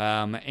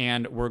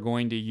 and we're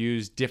going to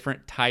use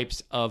different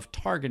types of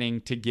targeting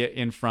to get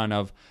in front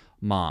of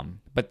mom.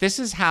 But this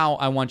is how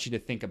I want you to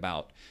think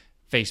about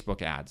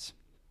Facebook ads.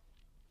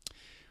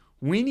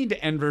 We need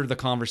to enter the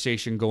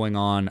conversation going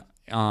on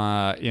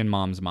in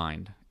mom's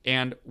mind.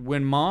 And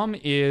when mom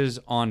is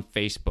on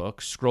Facebook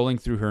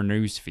scrolling through her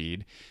news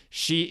feed,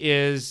 she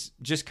is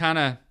just kind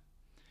of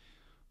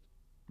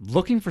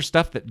looking for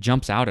stuff that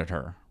jumps out at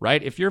her,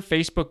 right? If you're a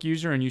Facebook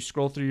user and you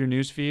scroll through your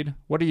news feed,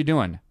 what are you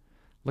doing?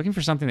 Looking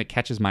for something that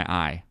catches my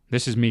eye.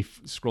 This is me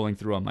scrolling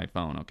through on my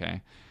phone,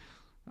 okay?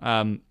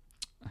 I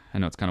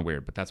know it's kind of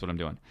weird, but that's what I'm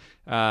doing.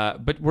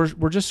 But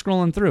we're just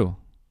scrolling through.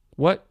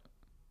 What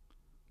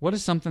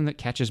is something that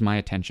catches my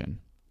attention?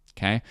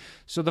 Okay.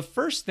 So the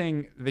first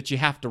thing that you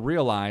have to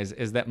realize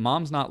is that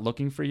mom's not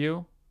looking for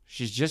you.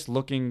 She's just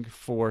looking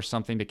for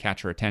something to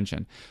catch her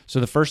attention. So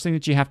the first thing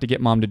that you have to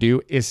get mom to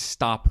do is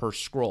stop her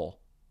scroll.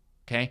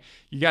 Okay.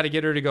 You got to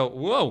get her to go,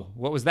 whoa,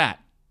 what was that?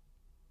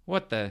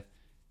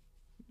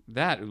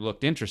 That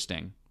looked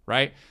interesting,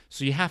 right?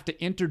 So you have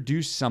to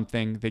introduce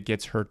something that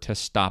gets her to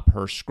stop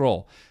her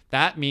scroll.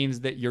 That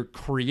means that your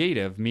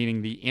creative,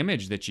 meaning the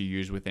image that you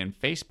use within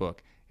Facebook,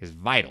 is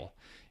vital.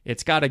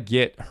 It's got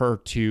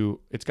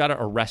to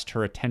arrest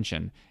her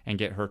attention and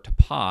get her to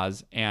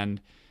pause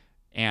and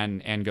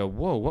go,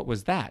 whoa, what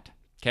was that?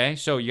 Okay,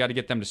 so you got to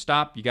get them to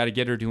stop. You got to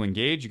get her to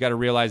engage. You got to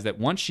realize that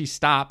once she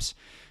stops,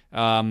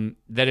 that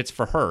it's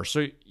for her.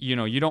 So,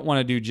 you don't want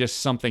to do just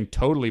something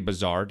totally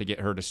bizarre to get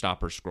her to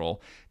stop her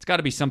scroll. It's got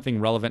to be something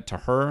relevant to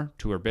her,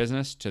 to her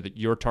business, to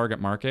your target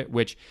market,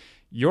 which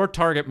your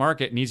target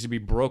market needs to be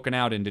broken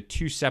out into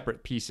two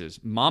separate pieces.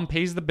 Mom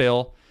pays the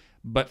bill,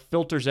 but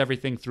filters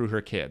everything through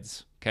her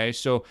kids. Okay,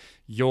 so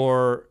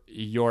your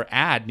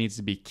ad needs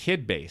to be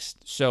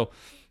kid-based. So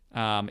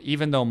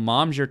even though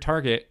mom's your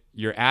target,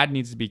 your ad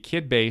needs to be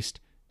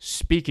kid-based,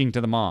 speaking to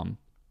the mom.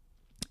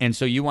 And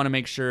so you want to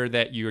make sure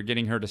that you are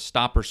getting her to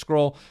stop her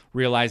scroll,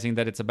 realizing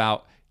that it's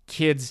about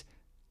kids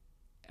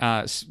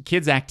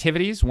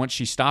activities once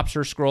she stops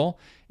her scroll.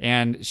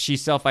 And she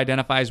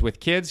self-identifies with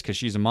kids because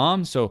she's a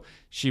mom. So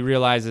she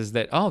realizes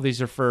that, oh,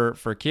 these are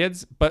for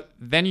kids. But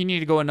then you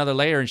need to go another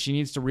layer, and she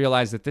needs to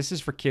realize that this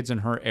is for kids in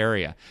her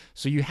area.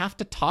 So you have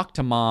to talk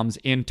to moms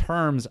in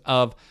terms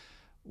of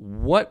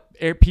what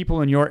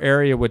people in your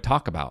area would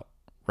talk about,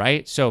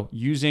 right? So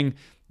using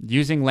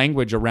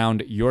language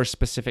around your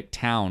specific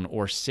town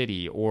or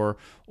city or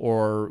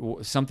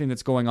something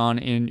that's going on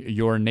in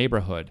your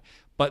neighborhood.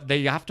 But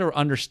they have to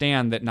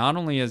understand that not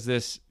only is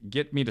this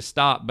get me to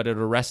stop, but it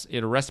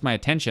arrests my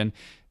attention,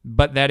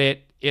 but that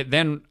it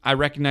then I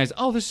recognize,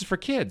 oh, this is for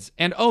kids,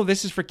 and oh,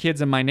 this is for kids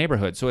in my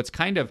neighborhood. So it's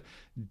kind of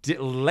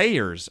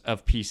layers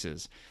of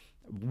pieces.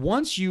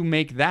 Once you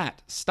make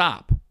that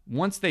stop,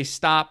 once they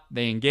stop,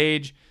 they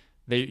engage,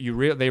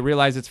 they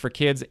realize it's for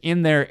kids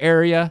in their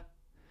area.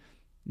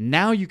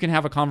 Now you can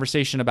have a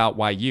conversation about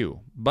why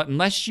you. But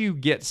unless you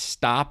get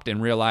stopped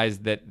and realize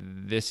that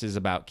this is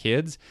about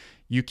kids,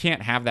 you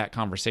can't have that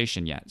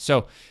conversation yet.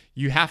 So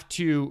you have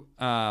to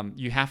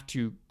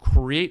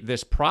create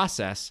this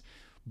process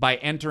by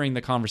entering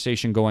the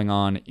conversation going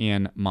on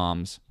in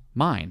mom's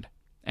mind.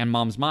 And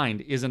mom's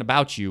mind isn't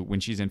about you when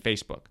she's in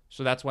Facebook.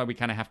 So that's why we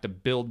kind of have to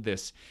build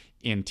this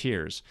in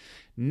tiers.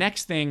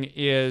 Next thing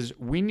is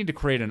we need to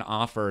create an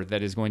offer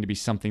that is going to be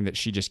something that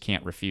she just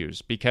can't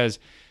refuse, because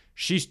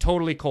she's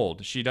totally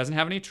cold. She doesn't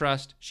have any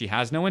trust. She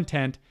has no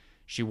intent.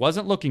 She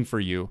wasn't looking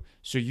for you.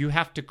 So you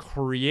have to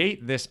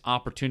create this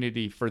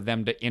opportunity for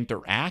them to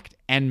interact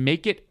and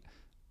make it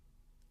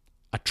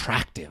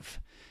attractive.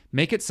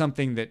 Make it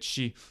something that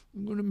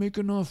I'm going to make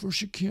an offer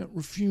she can't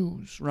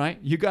refuse, right?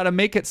 You got to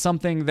make it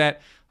something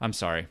that, I'm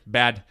sorry,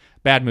 bad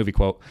movie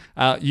quote.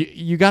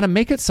 You got to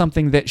make it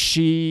something that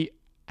she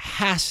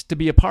has to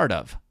be a part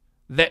of,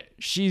 that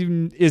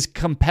she is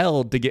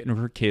compelled to get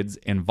her kids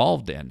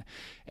involved in.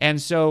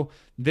 And so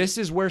this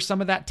is where some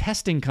of that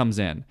testing comes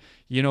in.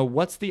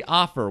 What's the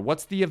offer?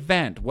 What's the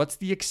event? What's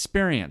the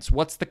experience?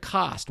 What's the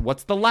cost?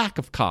 What's the lack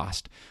of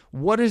cost?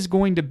 What is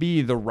going to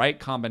be the right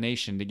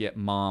combination to get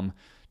mom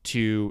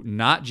to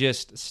not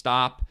just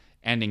stop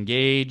and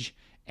engage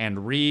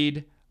and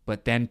read,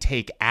 but then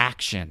take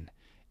action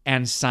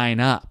and sign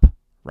up,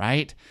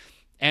 right?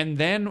 And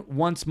then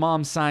once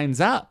mom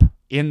signs up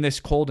in this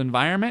cold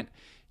environment,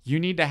 you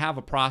need to have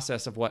a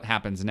process of what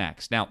happens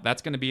next. Now,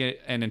 that's going to be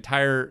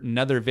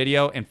another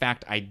video. In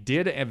fact, I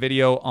did a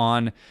video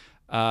on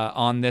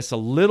this a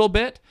little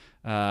bit.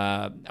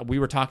 We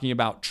were talking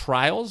about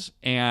trials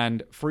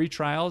and free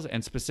trials,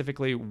 and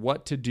specifically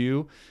what to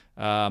do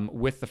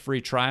with the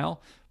free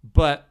trial.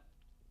 But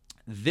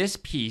this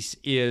piece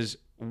is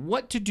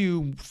what to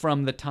do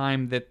from the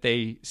time that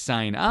they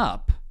sign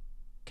up,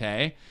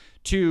 okay,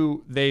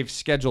 to they've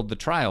scheduled the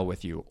trial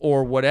with you,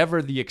 or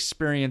whatever the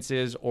experience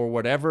is, or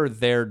whatever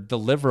their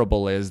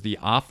deliverable is, the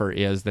offer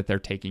is that they're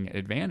taking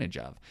advantage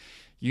of.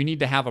 You need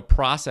to have a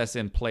process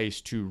in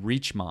place to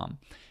reach mom.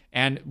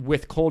 And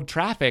with cold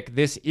traffic,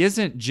 this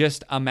isn't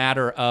just a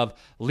matter of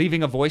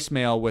leaving a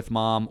voicemail with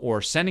mom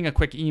or sending a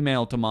quick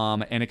email to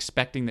mom and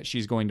expecting that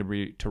she's going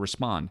to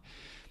respond.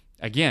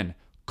 Again,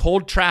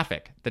 cold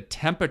traffic, the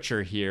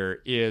temperature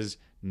here is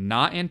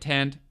not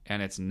intent,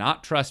 and it's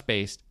not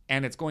trust-based,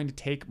 and it's going to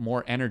take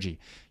more energy.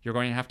 You're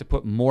going to have to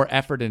put more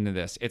effort into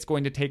this. It's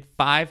going to take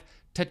 5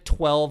 to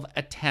 12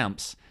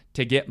 attempts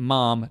to get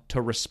mom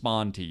to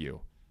respond to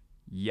you.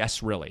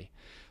 Yes, really.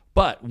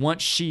 But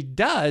once she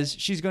does,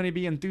 she's going to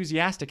be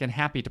enthusiastic and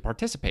happy to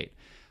participate.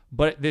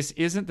 But this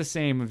isn't the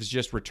same as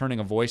just returning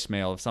a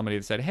voicemail of somebody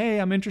that said, hey,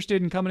 I'm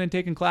interested in coming and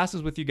taking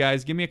classes with you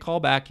guys. Give me a call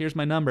back. Here's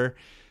my number.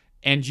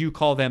 And you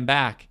call them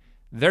back.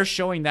 They're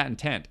showing that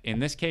intent. In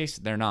this case,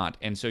 they're not.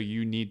 And so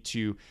you need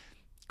to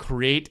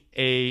create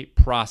a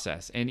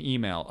process, an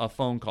email, a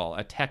phone call,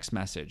 a text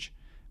message.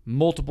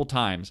 multiple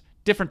times,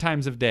 different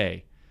times of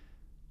day.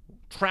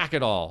 Track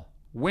it all.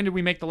 When did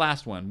we make the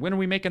last one? When are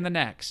we making the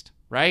next,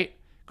 right?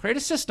 Create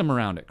a system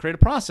around it. Create a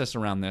process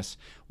around this.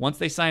 Once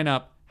they sign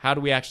up, how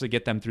do we actually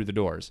get them through the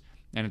doors?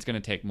 And it's going to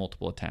take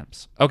multiple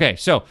attempts. Okay,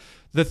 so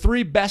the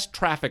 3 best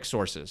traffic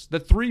sources, the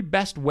 3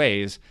 best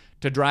ways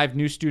to drive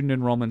new student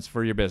enrollments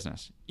for your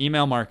business.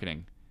 Email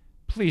marketing.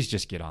 Please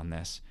just get on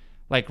this.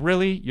 Like,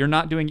 really, you're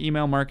not doing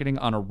email marketing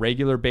on a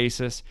regular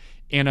basis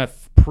in a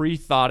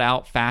pre-thought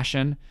out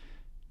fashion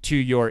to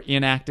your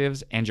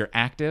inactives and your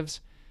actives.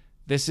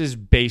 This is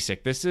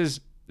basic. This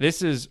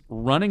is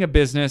running a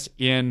business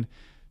in,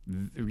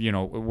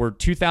 we're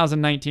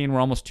 2019, we're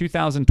almost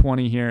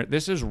 2020 here.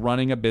 This is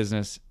running a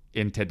business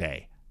in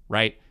today,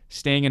 right?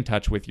 Staying in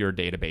touch with your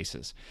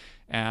databases.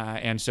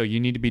 And so you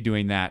need to be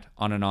doing that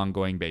on an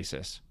ongoing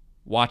basis.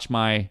 Watch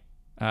my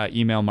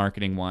email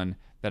marketing one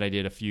that I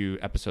did a few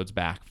episodes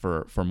back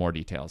for more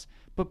details.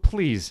 But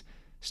please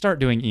start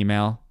doing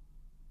email.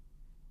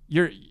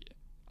 You're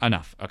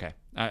enough. Okay.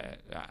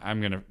 I'm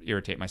going to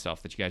irritate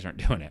myself that you guys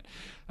aren't doing it.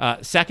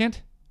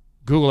 Second,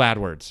 Google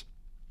AdWords.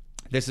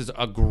 This is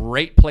a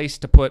great place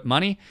to put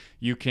money.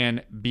 You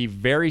can be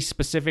very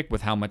specific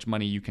with how much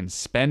money you can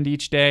spend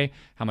each day,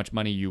 how much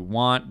money you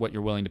want, what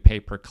you're willing to pay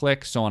per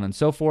click, so on and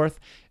so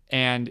forth.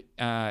 And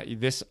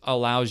this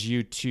allows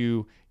you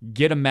to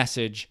get a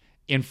message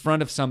in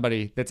front of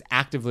somebody that's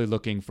actively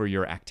looking for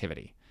your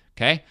activity,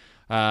 okay?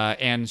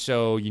 And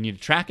so you need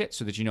to track it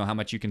so that you know how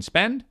much you can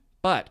spend,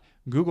 but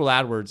Google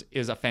AdWords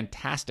is a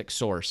fantastic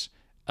source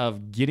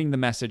of getting the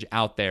message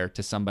out there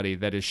to somebody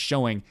that is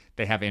showing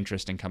they have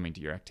interest in coming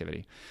to your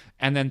activity.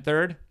 And then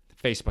third,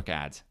 Facebook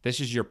ads. This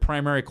is your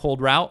primary cold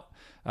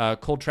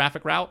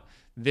traffic route.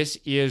 This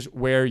is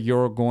where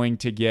you're going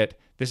to get,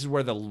 this is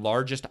where the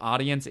largest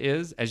audience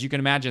is. As you can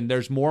imagine,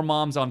 there's more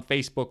moms on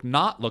Facebook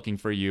not looking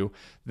for you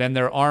than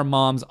there are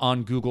moms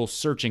on Google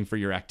searching for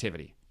your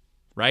activity,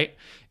 right?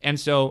 And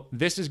so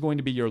this is going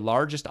to be your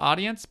largest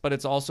audience, but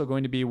it's also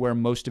going to be where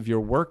most of your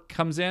work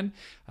comes in.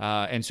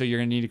 And so you're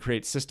going to need to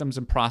create systems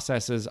and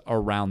processes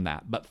around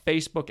that. But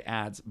Facebook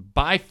ads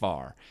by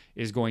far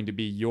is going to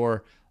be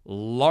your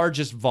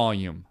largest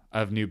volume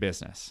of new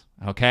business.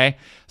 Okay.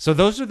 So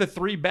those are the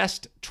 3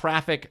 best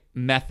traffic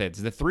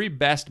methods, the 3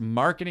 best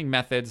marketing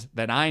methods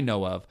that I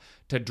know of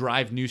to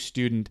drive new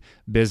student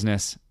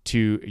business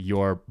to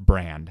your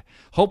brand.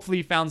 Hopefully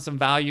you found some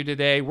value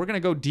today. We're going to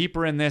go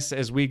deeper in this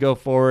as we go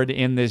forward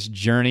in this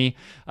journey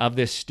of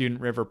this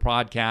Student River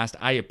podcast.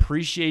 I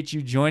appreciate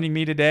you joining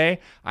me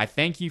today. I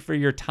thank you for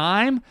your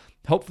time.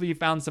 Hopefully you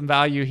found some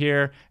value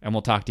here, and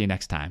we'll talk to you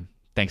next time.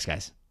 Thanks,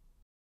 guys.